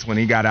headlights when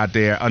he got out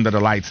there under the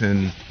lights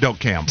in Doak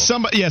Campbell.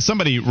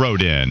 Somebody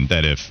wrote in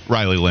that if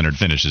Riley Leonard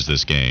finishes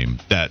this game,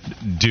 that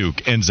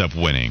Duke ends up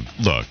winning.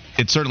 Look,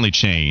 it certainly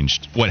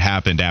changed what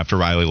happened after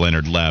Riley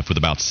Leonard left with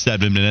about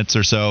 7 minutes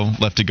or so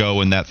left to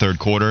go in that 3rd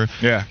quarter.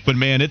 Yeah. But,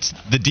 man, it's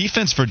the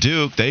defense for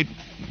Duke. They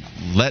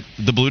let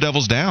the Blue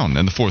Devils down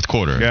in the 4th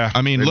quarter. Yeah,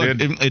 I mean, look,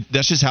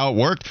 that's just how it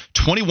worked.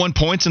 21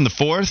 points in the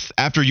 4th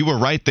after you were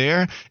right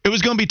there. It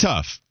was going to be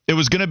tough. It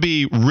was going to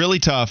be really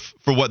tough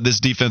for what this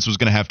defense was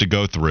going to have to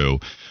go through.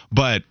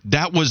 But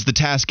that was the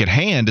task at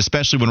hand,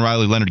 especially when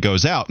Riley Leonard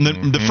goes out.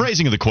 And the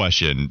phrasing of the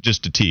question,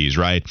 just to tease,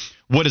 right?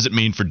 What does it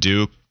mean for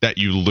Duke that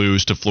you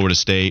lose to Florida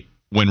State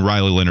when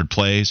Riley Leonard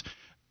plays?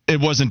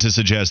 It wasn't to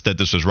suggest that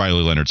this was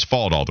Riley Leonard's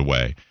fault all the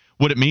way.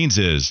 What it means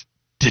is,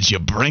 did you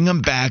bring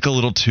him back a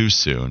little too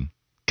soon?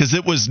 Because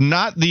it was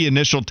not the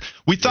initial.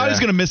 We thought he was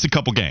going to miss a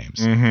couple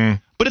games.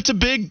 But it's a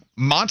big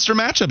monster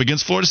matchup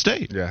against Florida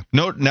State. Yeah.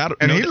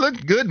 He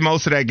looked good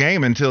most of that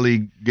game until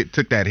he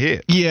took that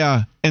hit.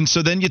 Yeah. And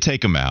so then you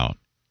take him out.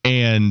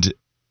 And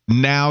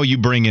now you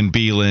bring in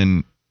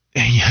Beelan.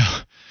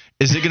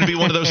 Is it going to be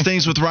one of those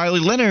things with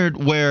Riley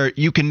Leonard where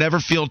you can never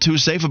feel too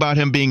safe about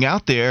him being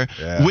out there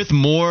with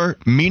more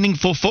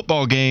meaningful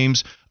football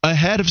games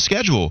ahead of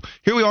schedule?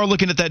 Here we are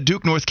looking at that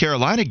Duke North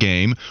Carolina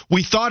game.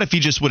 We thought if he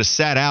just would have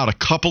sat out a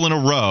couple in a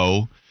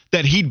row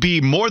that he'd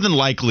be more than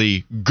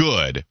likely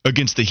good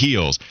against the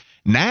Heels.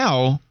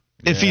 Now,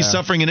 if he's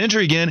suffering an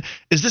injury again,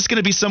 is this going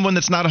to be someone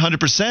that's not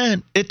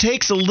 100%? It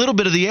takes a little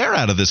bit of the air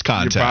out of this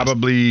contest. You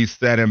probably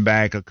set him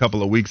back a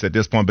couple of weeks at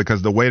this point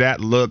because the way that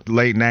looked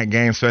late in that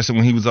game, especially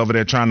when he was over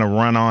there trying to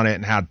run on it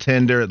and how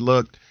tender it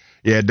looked,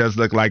 it does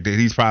look like that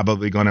he's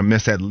probably going to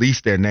miss at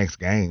least their next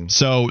game.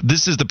 So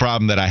this is the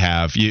problem that I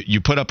have.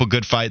 You put up a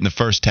good fight in the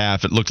first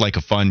half. It looked like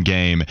a fun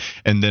game,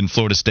 and then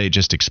Florida State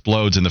just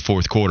explodes in the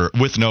fourth quarter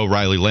with no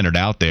Riley Leonard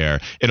out there.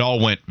 It all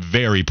went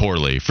very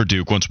poorly for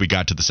Duke once we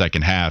got to the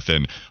second half,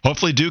 and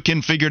hopefully Duke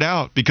can figure it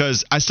out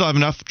because I still have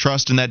enough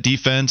trust in that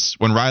defense.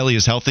 When Riley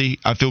is healthy,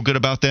 I feel good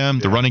about them.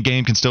 The running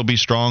game can still be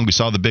strong. We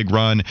saw the big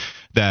run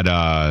that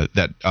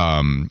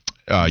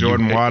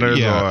Jordan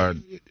Waters or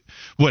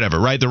whatever,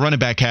 right? The running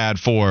back had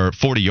for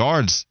 40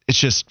 yards. It's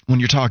just when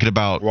you're talking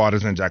about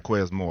Waters and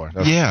Jaquez Moore.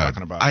 That's what I'm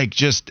talking about.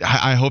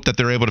 I hope that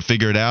they're able to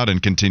figure it out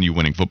and continue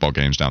winning football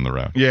games down the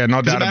road. Yeah,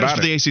 no doubt about it. It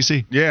matters for the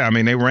ACC. Yeah, I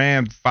mean, they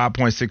ran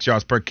 5.6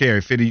 yards per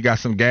carry. Fitty, you got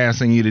some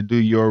gas in you to do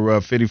your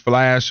Fitty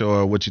flash,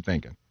 or what you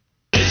thinking?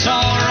 It's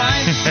all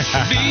right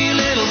to be a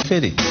little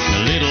Fitty.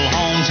 A little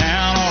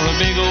hometown or a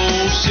big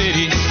old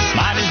city.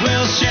 Might as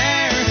well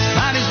share,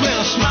 might as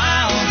well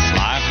smile.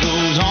 Life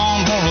goes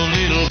on for a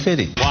little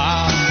Fitty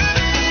while.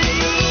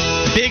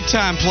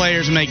 Big-time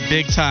players make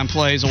big-time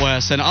plays,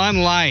 Wes. And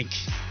unlike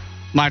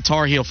my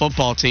Tar Heel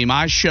football team,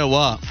 I show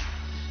up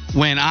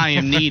when I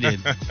am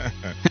needed.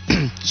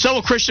 So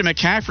will Christian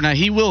McCaffrey. Now,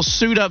 he will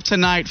suit up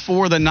tonight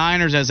for the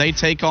Niners as they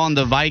take on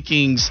the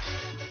Vikings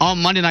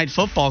on Monday Night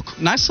Football.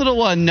 Nice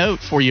little note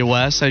for you,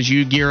 Wes, as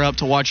you gear up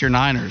to watch your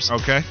Niners.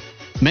 Okay.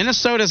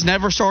 Minnesota's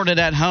never started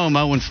at home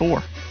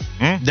 0-4.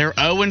 They're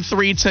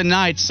 0-3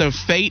 tonight, so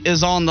fate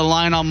is on the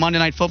line on Monday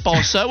Night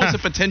Football. So is a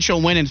potential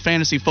win in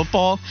fantasy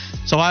football.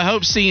 So I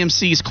hope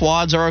CMC's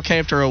quads are okay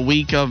after a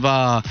week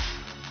of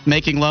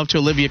making love to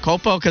Olivia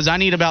Culpo, because I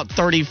need about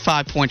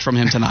 35 points from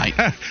him tonight.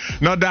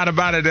 No doubt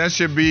about it. That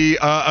should be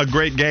a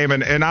great game.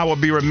 And I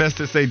would be remiss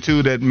to say,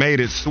 too, that made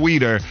it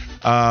sweeter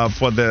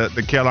for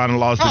the Carolina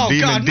loss. The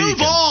Demon Deacons.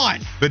 Move on.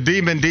 The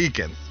Demon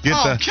Deacons get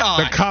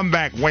the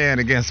comeback win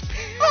against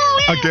Pitt.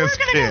 We're going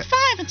to go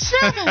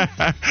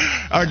 5-7.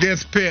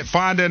 Against Pitt.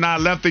 Fonda and I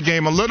left the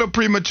game a little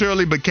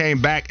prematurely, but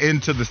came back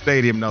into the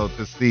stadium, though,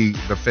 to see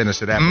the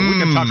finish of that. But we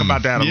can talk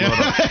about that a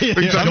little.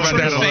 We can talk about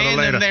that a little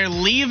later. They're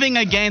leaving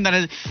a game that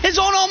is his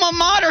own alma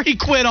mater he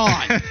quit on. All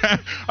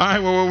right,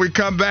 well, when we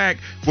come back,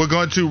 we're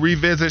going to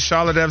revisit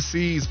Charlotte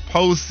FC's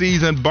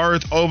postseason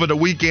berth over the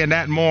weekend.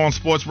 That and more on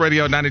Sports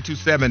Radio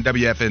 92.7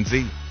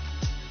 WFNZ.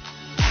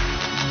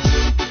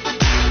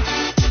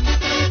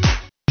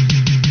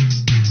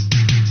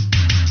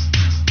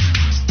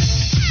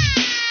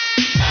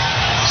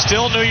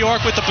 Still New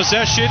York with the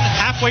possession.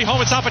 Halfway home,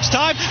 it's stoppage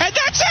time. And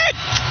that's it!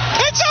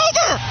 It's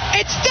over!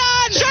 It's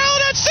done!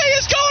 Charlotte FC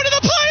is going to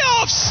the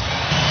playoffs!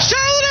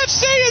 Charlotte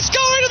FC is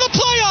going to the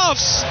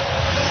playoffs!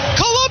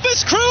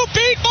 Columbus Crew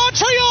beat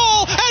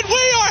Montreal, and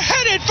we are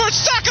headed for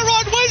soccer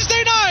on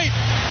Wednesday night!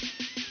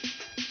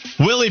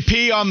 Willie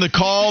P on the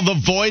call, the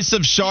voice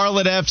of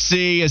Charlotte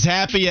FC, as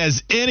happy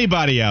as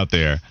anybody out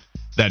there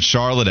that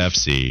Charlotte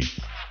FC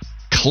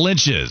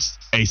clinches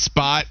a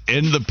spot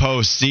in the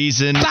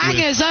postseason.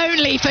 Bangers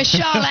only for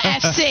Charlotte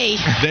FC.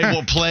 They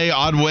will play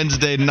on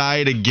Wednesday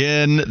night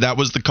again. That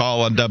was the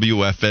call on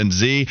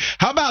WFNZ.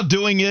 How about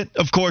doing it,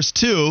 of course,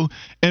 too,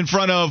 in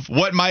front of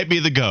what might be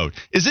the GOAT?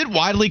 Is it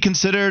widely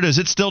considered? Is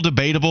it still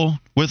debatable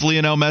with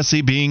Lionel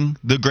Messi being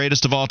the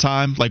greatest of all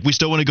time? Like, we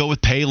still want to go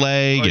with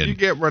Pele. Well, you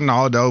get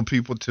Ronaldo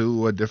people,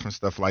 too, or different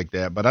stuff like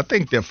that. But I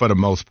think that for the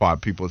most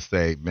part, people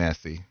say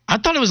Messi. I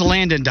thought it was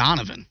Landon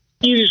Donovan.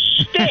 You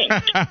stink.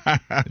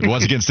 It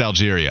was against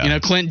Algeria. You know,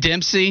 Clint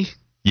Dempsey.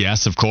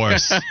 Yes, of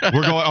course.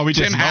 We're going. Are we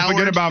just? Don't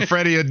forget about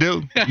Freddie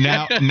Adu.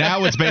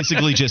 Now it's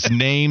basically just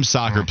name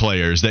soccer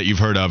players that you've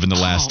heard of in the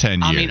last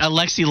 10 years. I mean,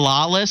 Alexi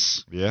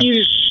Lawless. Yeah.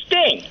 You stink.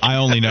 stink. I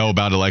only know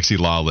about Alexi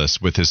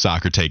Lawless with his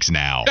soccer takes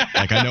now.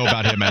 Like, I know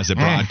about him as a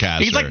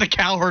broadcaster. He's like the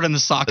cowherd in the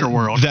soccer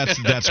world.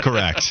 That's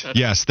correct.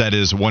 Yes, that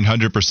is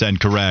 100%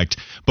 correct.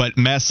 But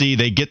Messi,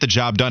 they get the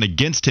job done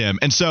against him.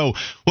 And so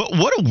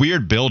what a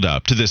weird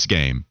buildup to this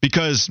game,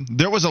 because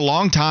there was a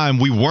long time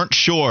we weren't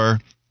sure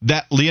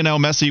that Lionel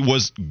Messi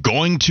was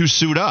going to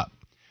suit up.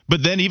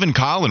 But then even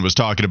Colin was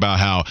talking about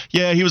how,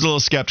 he was a little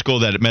skeptical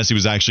that Messi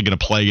was actually going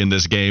to play in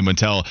this game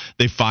until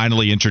they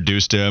finally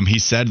introduced him. He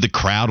said the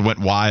crowd went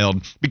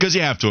wild, because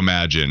you have to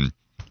imagine,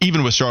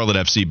 even with Charlotte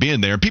FC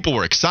being there, people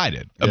were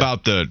excited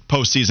about the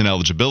postseason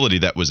eligibility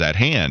that was at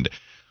hand.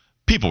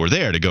 People were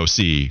there to go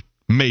see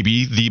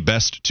maybe the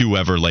best to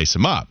ever lace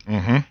him up.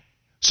 Mm-hmm.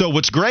 So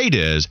what's great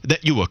is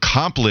that you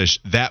accomplish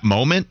that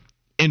moment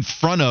in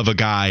front of a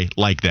guy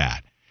like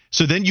that.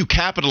 So then you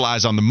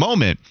capitalize on the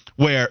moment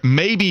where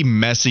maybe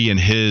Messi and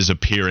his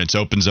appearance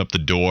opens up the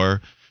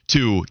door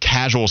to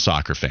casual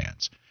soccer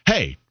fans.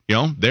 Hey,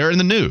 they're in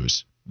the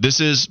news. This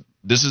is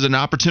an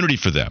opportunity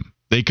for them.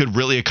 They could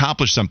really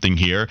accomplish something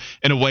here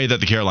in a way that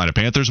the Carolina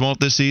Panthers won't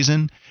this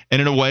season, and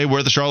in a way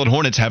where the Charlotte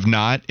Hornets have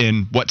not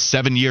in,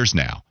 7 years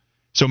now.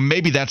 So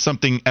maybe that's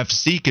something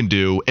FC can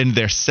do in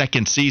their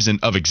second season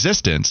of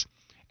existence.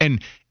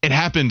 And it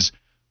happens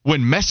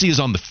when Messi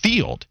is on the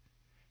field,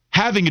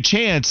 having a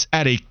chance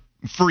at a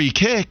free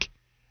kick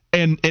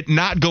and it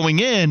not going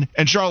in,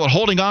 and Charlotte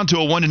holding on to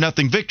a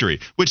 1-0 victory,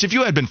 which if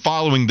you had been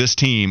following this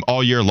team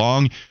all year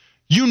long,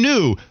 you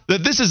knew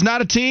that this is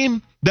not a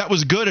team that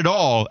was good at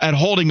all at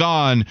holding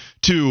on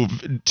to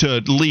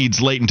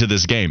leads late into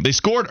this game. They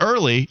scored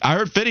early. I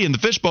heard Fitty in the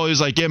fishbowl. He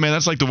was like, man,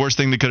 that's like the worst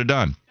thing they could have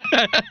done.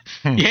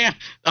 Yeah.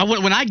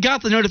 When I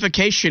got the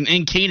notification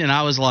in Keenan,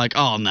 I was like,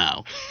 oh,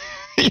 no.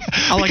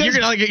 I'm like,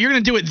 you're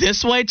gonna do it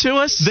this way to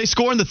us? They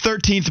score in the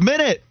 13th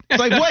minute. It's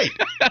like, wait,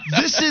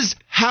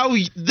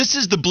 this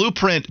is the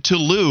blueprint to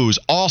lose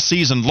all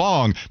season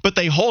long, but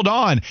they hold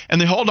on, and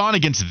they hold on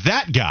against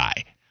that guy.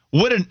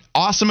 What an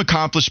awesome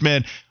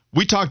accomplishment.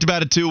 We talked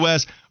about it too,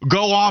 Wes.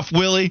 Go off,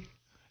 Willie.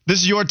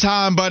 This is your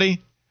time,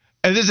 buddy.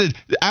 And this is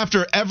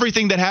after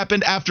everything that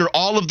happened, after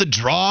all of the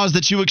draws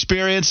that you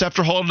experienced,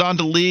 after holding on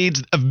to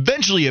leads.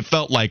 Eventually, it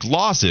felt like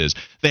losses.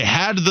 They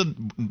had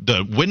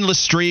the winless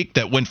streak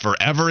that went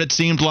forever, it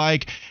seemed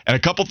like, and a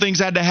couple things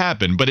had to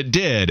happen, but it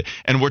did.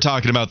 And we're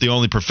talking about the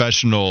only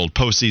professional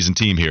postseason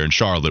team here in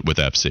Charlotte with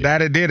FC.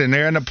 That it did, and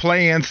they're in a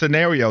play-in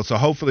scenario, so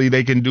hopefully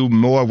they can do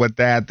more with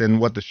that than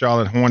what the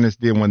Charlotte Hornets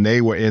did when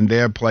they were in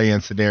their play-in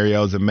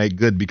scenarios and make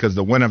good, because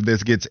the winner of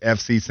this gets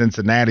FC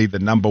Cincinnati, the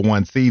number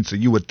 1 seed. So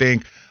you would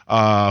think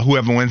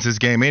whoever wins this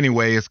game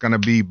anyway, it's going to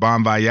be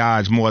bon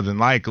voyage. More than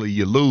likely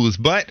you lose,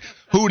 but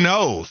who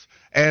knows?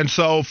 And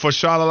so for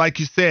Charlotte, like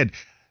you said,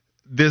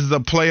 this is a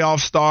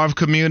playoff-starved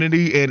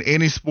community in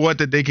any sport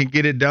that they can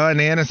get it done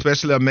in,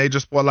 especially a major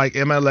sport like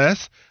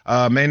MLS.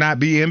 May not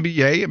be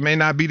NBA, it may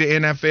not be the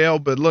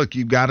NFL, but look,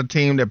 you've got a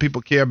team that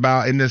people care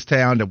about in this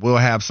town that will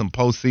have some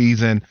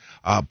postseason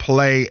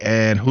play,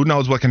 and who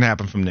knows what can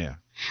happen from there.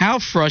 How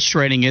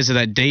frustrating is it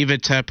that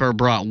David Tepper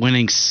brought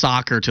winning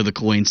soccer to the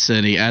Queen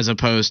City as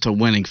opposed to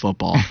winning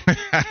football?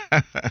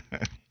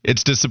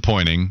 It's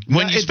disappointing.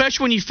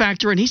 Especially when you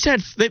factor in,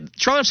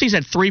 Charlotte FC's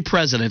had 3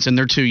 presidents in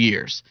their 2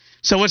 years.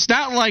 So it's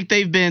not like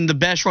they've been the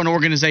best-run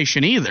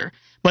organization either.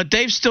 But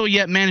they've still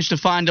yet managed to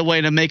find a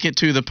way to make it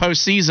to the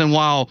postseason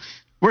while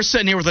we're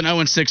sitting here with an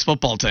 0-6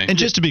 football team. And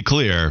just to be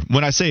clear,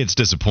 when I say it's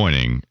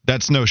disappointing,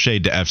 that's no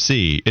shade to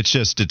FC.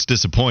 It's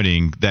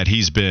disappointing that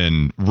he's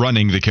been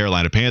running the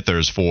Carolina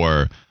Panthers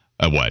for,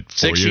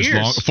 6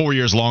 years. 4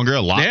 years longer,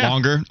 a lot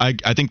longer.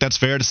 I think that's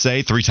fair to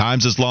say, 3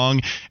 times as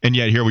long. And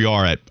yet here we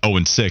are at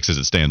 0-6 as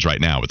it stands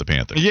right now with the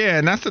Panthers. Yeah,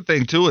 and that's the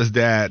thing, too, is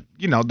that,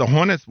 the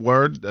Hornets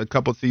were, a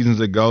couple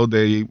seasons ago,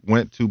 they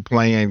went to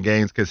playing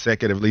games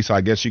consecutively. So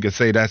I guess you could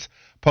say that's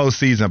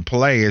postseason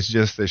play. It's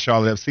just that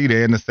Charlotte FC,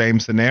 they're in the same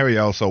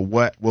scenario. So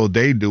what will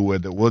they do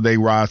with it? Will they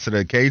rise to the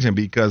occasion?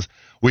 Because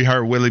we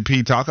heard Willie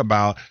P talk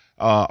about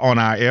on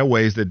our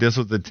airways that this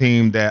was a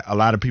team that a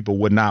lot of people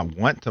would not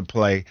want to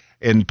play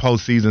in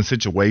postseason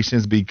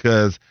situations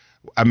because,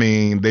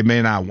 they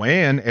may not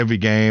win every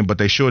game, but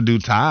they sure do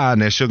tie,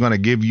 and they're sure going to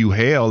give you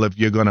hell if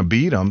you're going to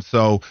beat them.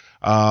 So,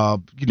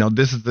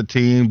 this is the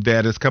team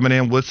that is coming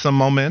in with some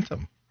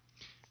momentum.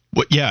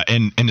 Well, yeah,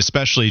 and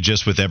especially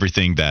just with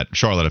everything that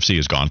Charlotte FC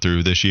has gone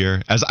through this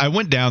year. As I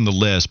went down the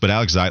list, but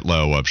Alex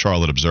Zeitlow of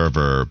Charlotte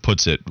Observer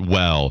puts it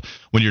well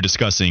when you're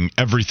discussing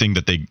everything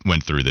that they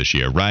went through this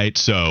year, right?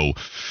 So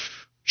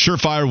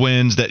surefire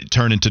wins that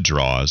turn into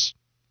draws,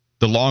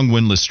 the long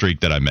winless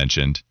streak that I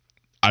mentioned.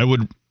 I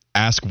would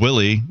ask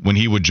Willie when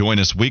he would join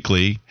us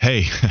weekly,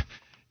 hey,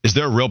 is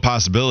there a real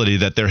possibility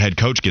that their head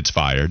coach gets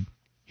fired?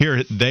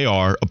 Here they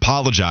are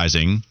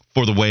apologizing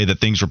for the way that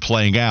things were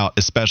playing out,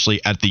 especially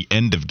at the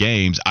end of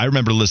games. I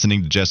remember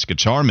listening to Jessica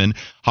Charman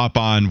hop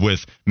on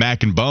with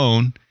Mac and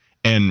Bone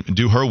and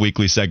do her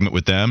weekly segment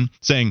with them,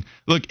 saying,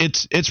 look,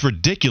 it's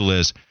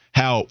ridiculous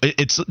how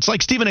it's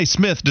like Stephen A.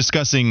 Smith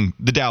discussing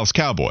the Dallas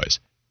Cowboys.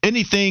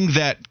 Anything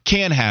that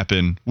can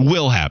happen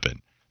will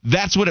happen.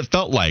 That's what it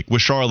felt like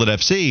with Charlotte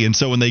FC. And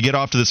so when they get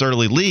off to this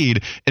early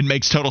lead, it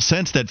makes total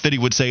sense that Fitty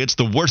would say it's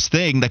the worst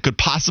thing that could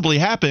possibly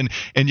happen,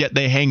 and yet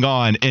they hang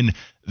on in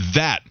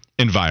that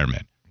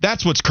environment.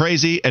 That's what's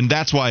crazy, and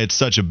that's why it's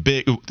such a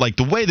big, like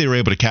the way they were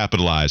able to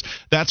capitalize,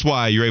 that's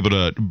why you're able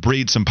to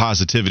breed some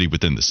positivity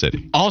within the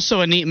city. Also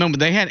a neat moment,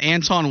 they had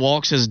Anton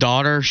Walks'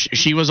 daughter.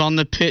 She was on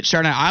the pitch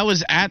Saturday night. I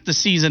was at the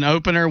season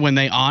opener when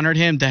they honored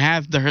him to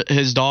have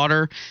his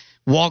daughter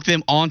walk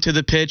them onto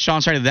the pitch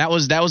on Saturday. That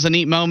was a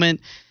neat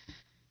moment.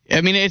 I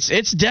mean,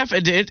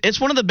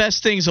 it's one of the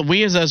best things that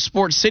we as a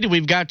sports city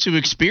we've got to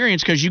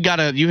experience, because you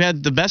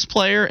had the best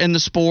player in the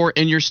sport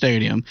in your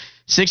stadium,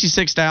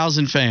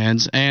 66,000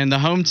 fans, and the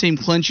home team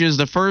clinches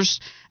the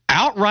first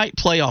outright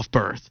playoff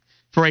berth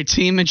for a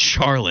team in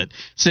Charlotte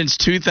since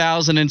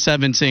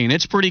 2017.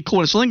 It's pretty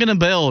cool. It's only going to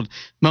build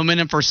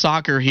momentum for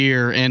soccer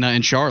here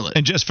in Charlotte.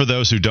 And just for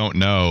those who don't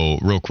know,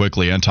 real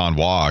quickly, Anton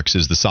Walks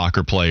is the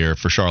soccer player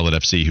for Charlotte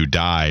FC who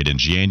died in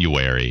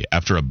January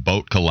after a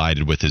boat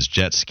collided with his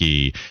jet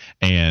ski.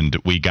 And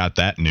we got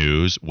that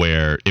news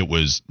where it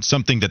was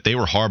something that they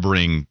were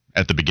harboring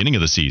at the beginning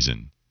of the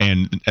season.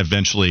 And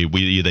eventually,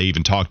 they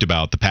even talked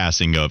about the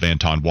passing of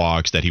Anton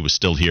Walks, that he was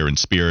still here in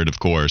spirit, of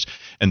course,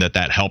 and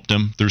that helped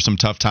him through some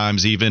tough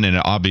times even. And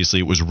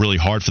obviously, it was really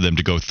hard for them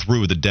to go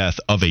through the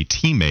death of a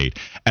teammate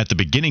at the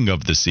beginning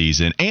of the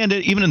season, and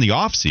even in the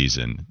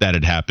offseason that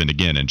had happened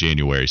again in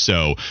January.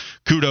 So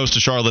kudos to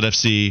Charlotte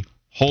FC.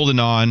 Holding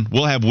on.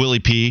 We'll have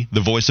Willie P.,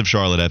 the voice of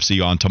Charlotte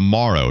FC, on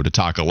tomorrow to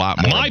talk a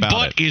lot more about it. My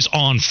butt is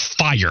on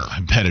fire. I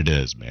bet it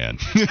is, man.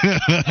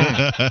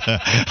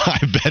 I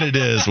bet it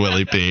is,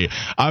 Willie P.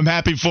 I'm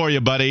happy for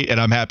you, buddy,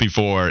 and I'm happy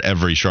for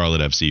every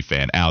Charlotte FC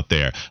fan out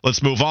there.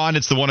 Let's move on.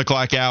 It's the 1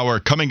 o'clock hour.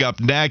 Coming up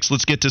next,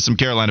 let's get to some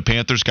Carolina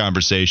Panthers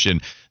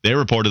conversation.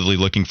 They're reportedly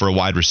looking for a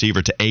wide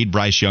receiver to aid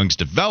Bryce Young's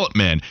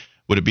development.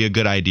 Would it be a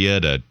good idea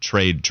to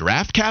trade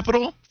draft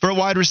capital for a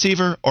wide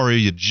receiver, or are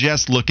you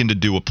just looking to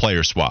do a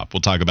player swap?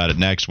 We'll talk about it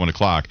next, 1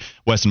 o'clock.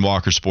 Wes and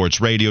Walker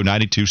Sports Radio,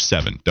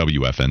 92.7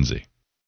 WFNZ.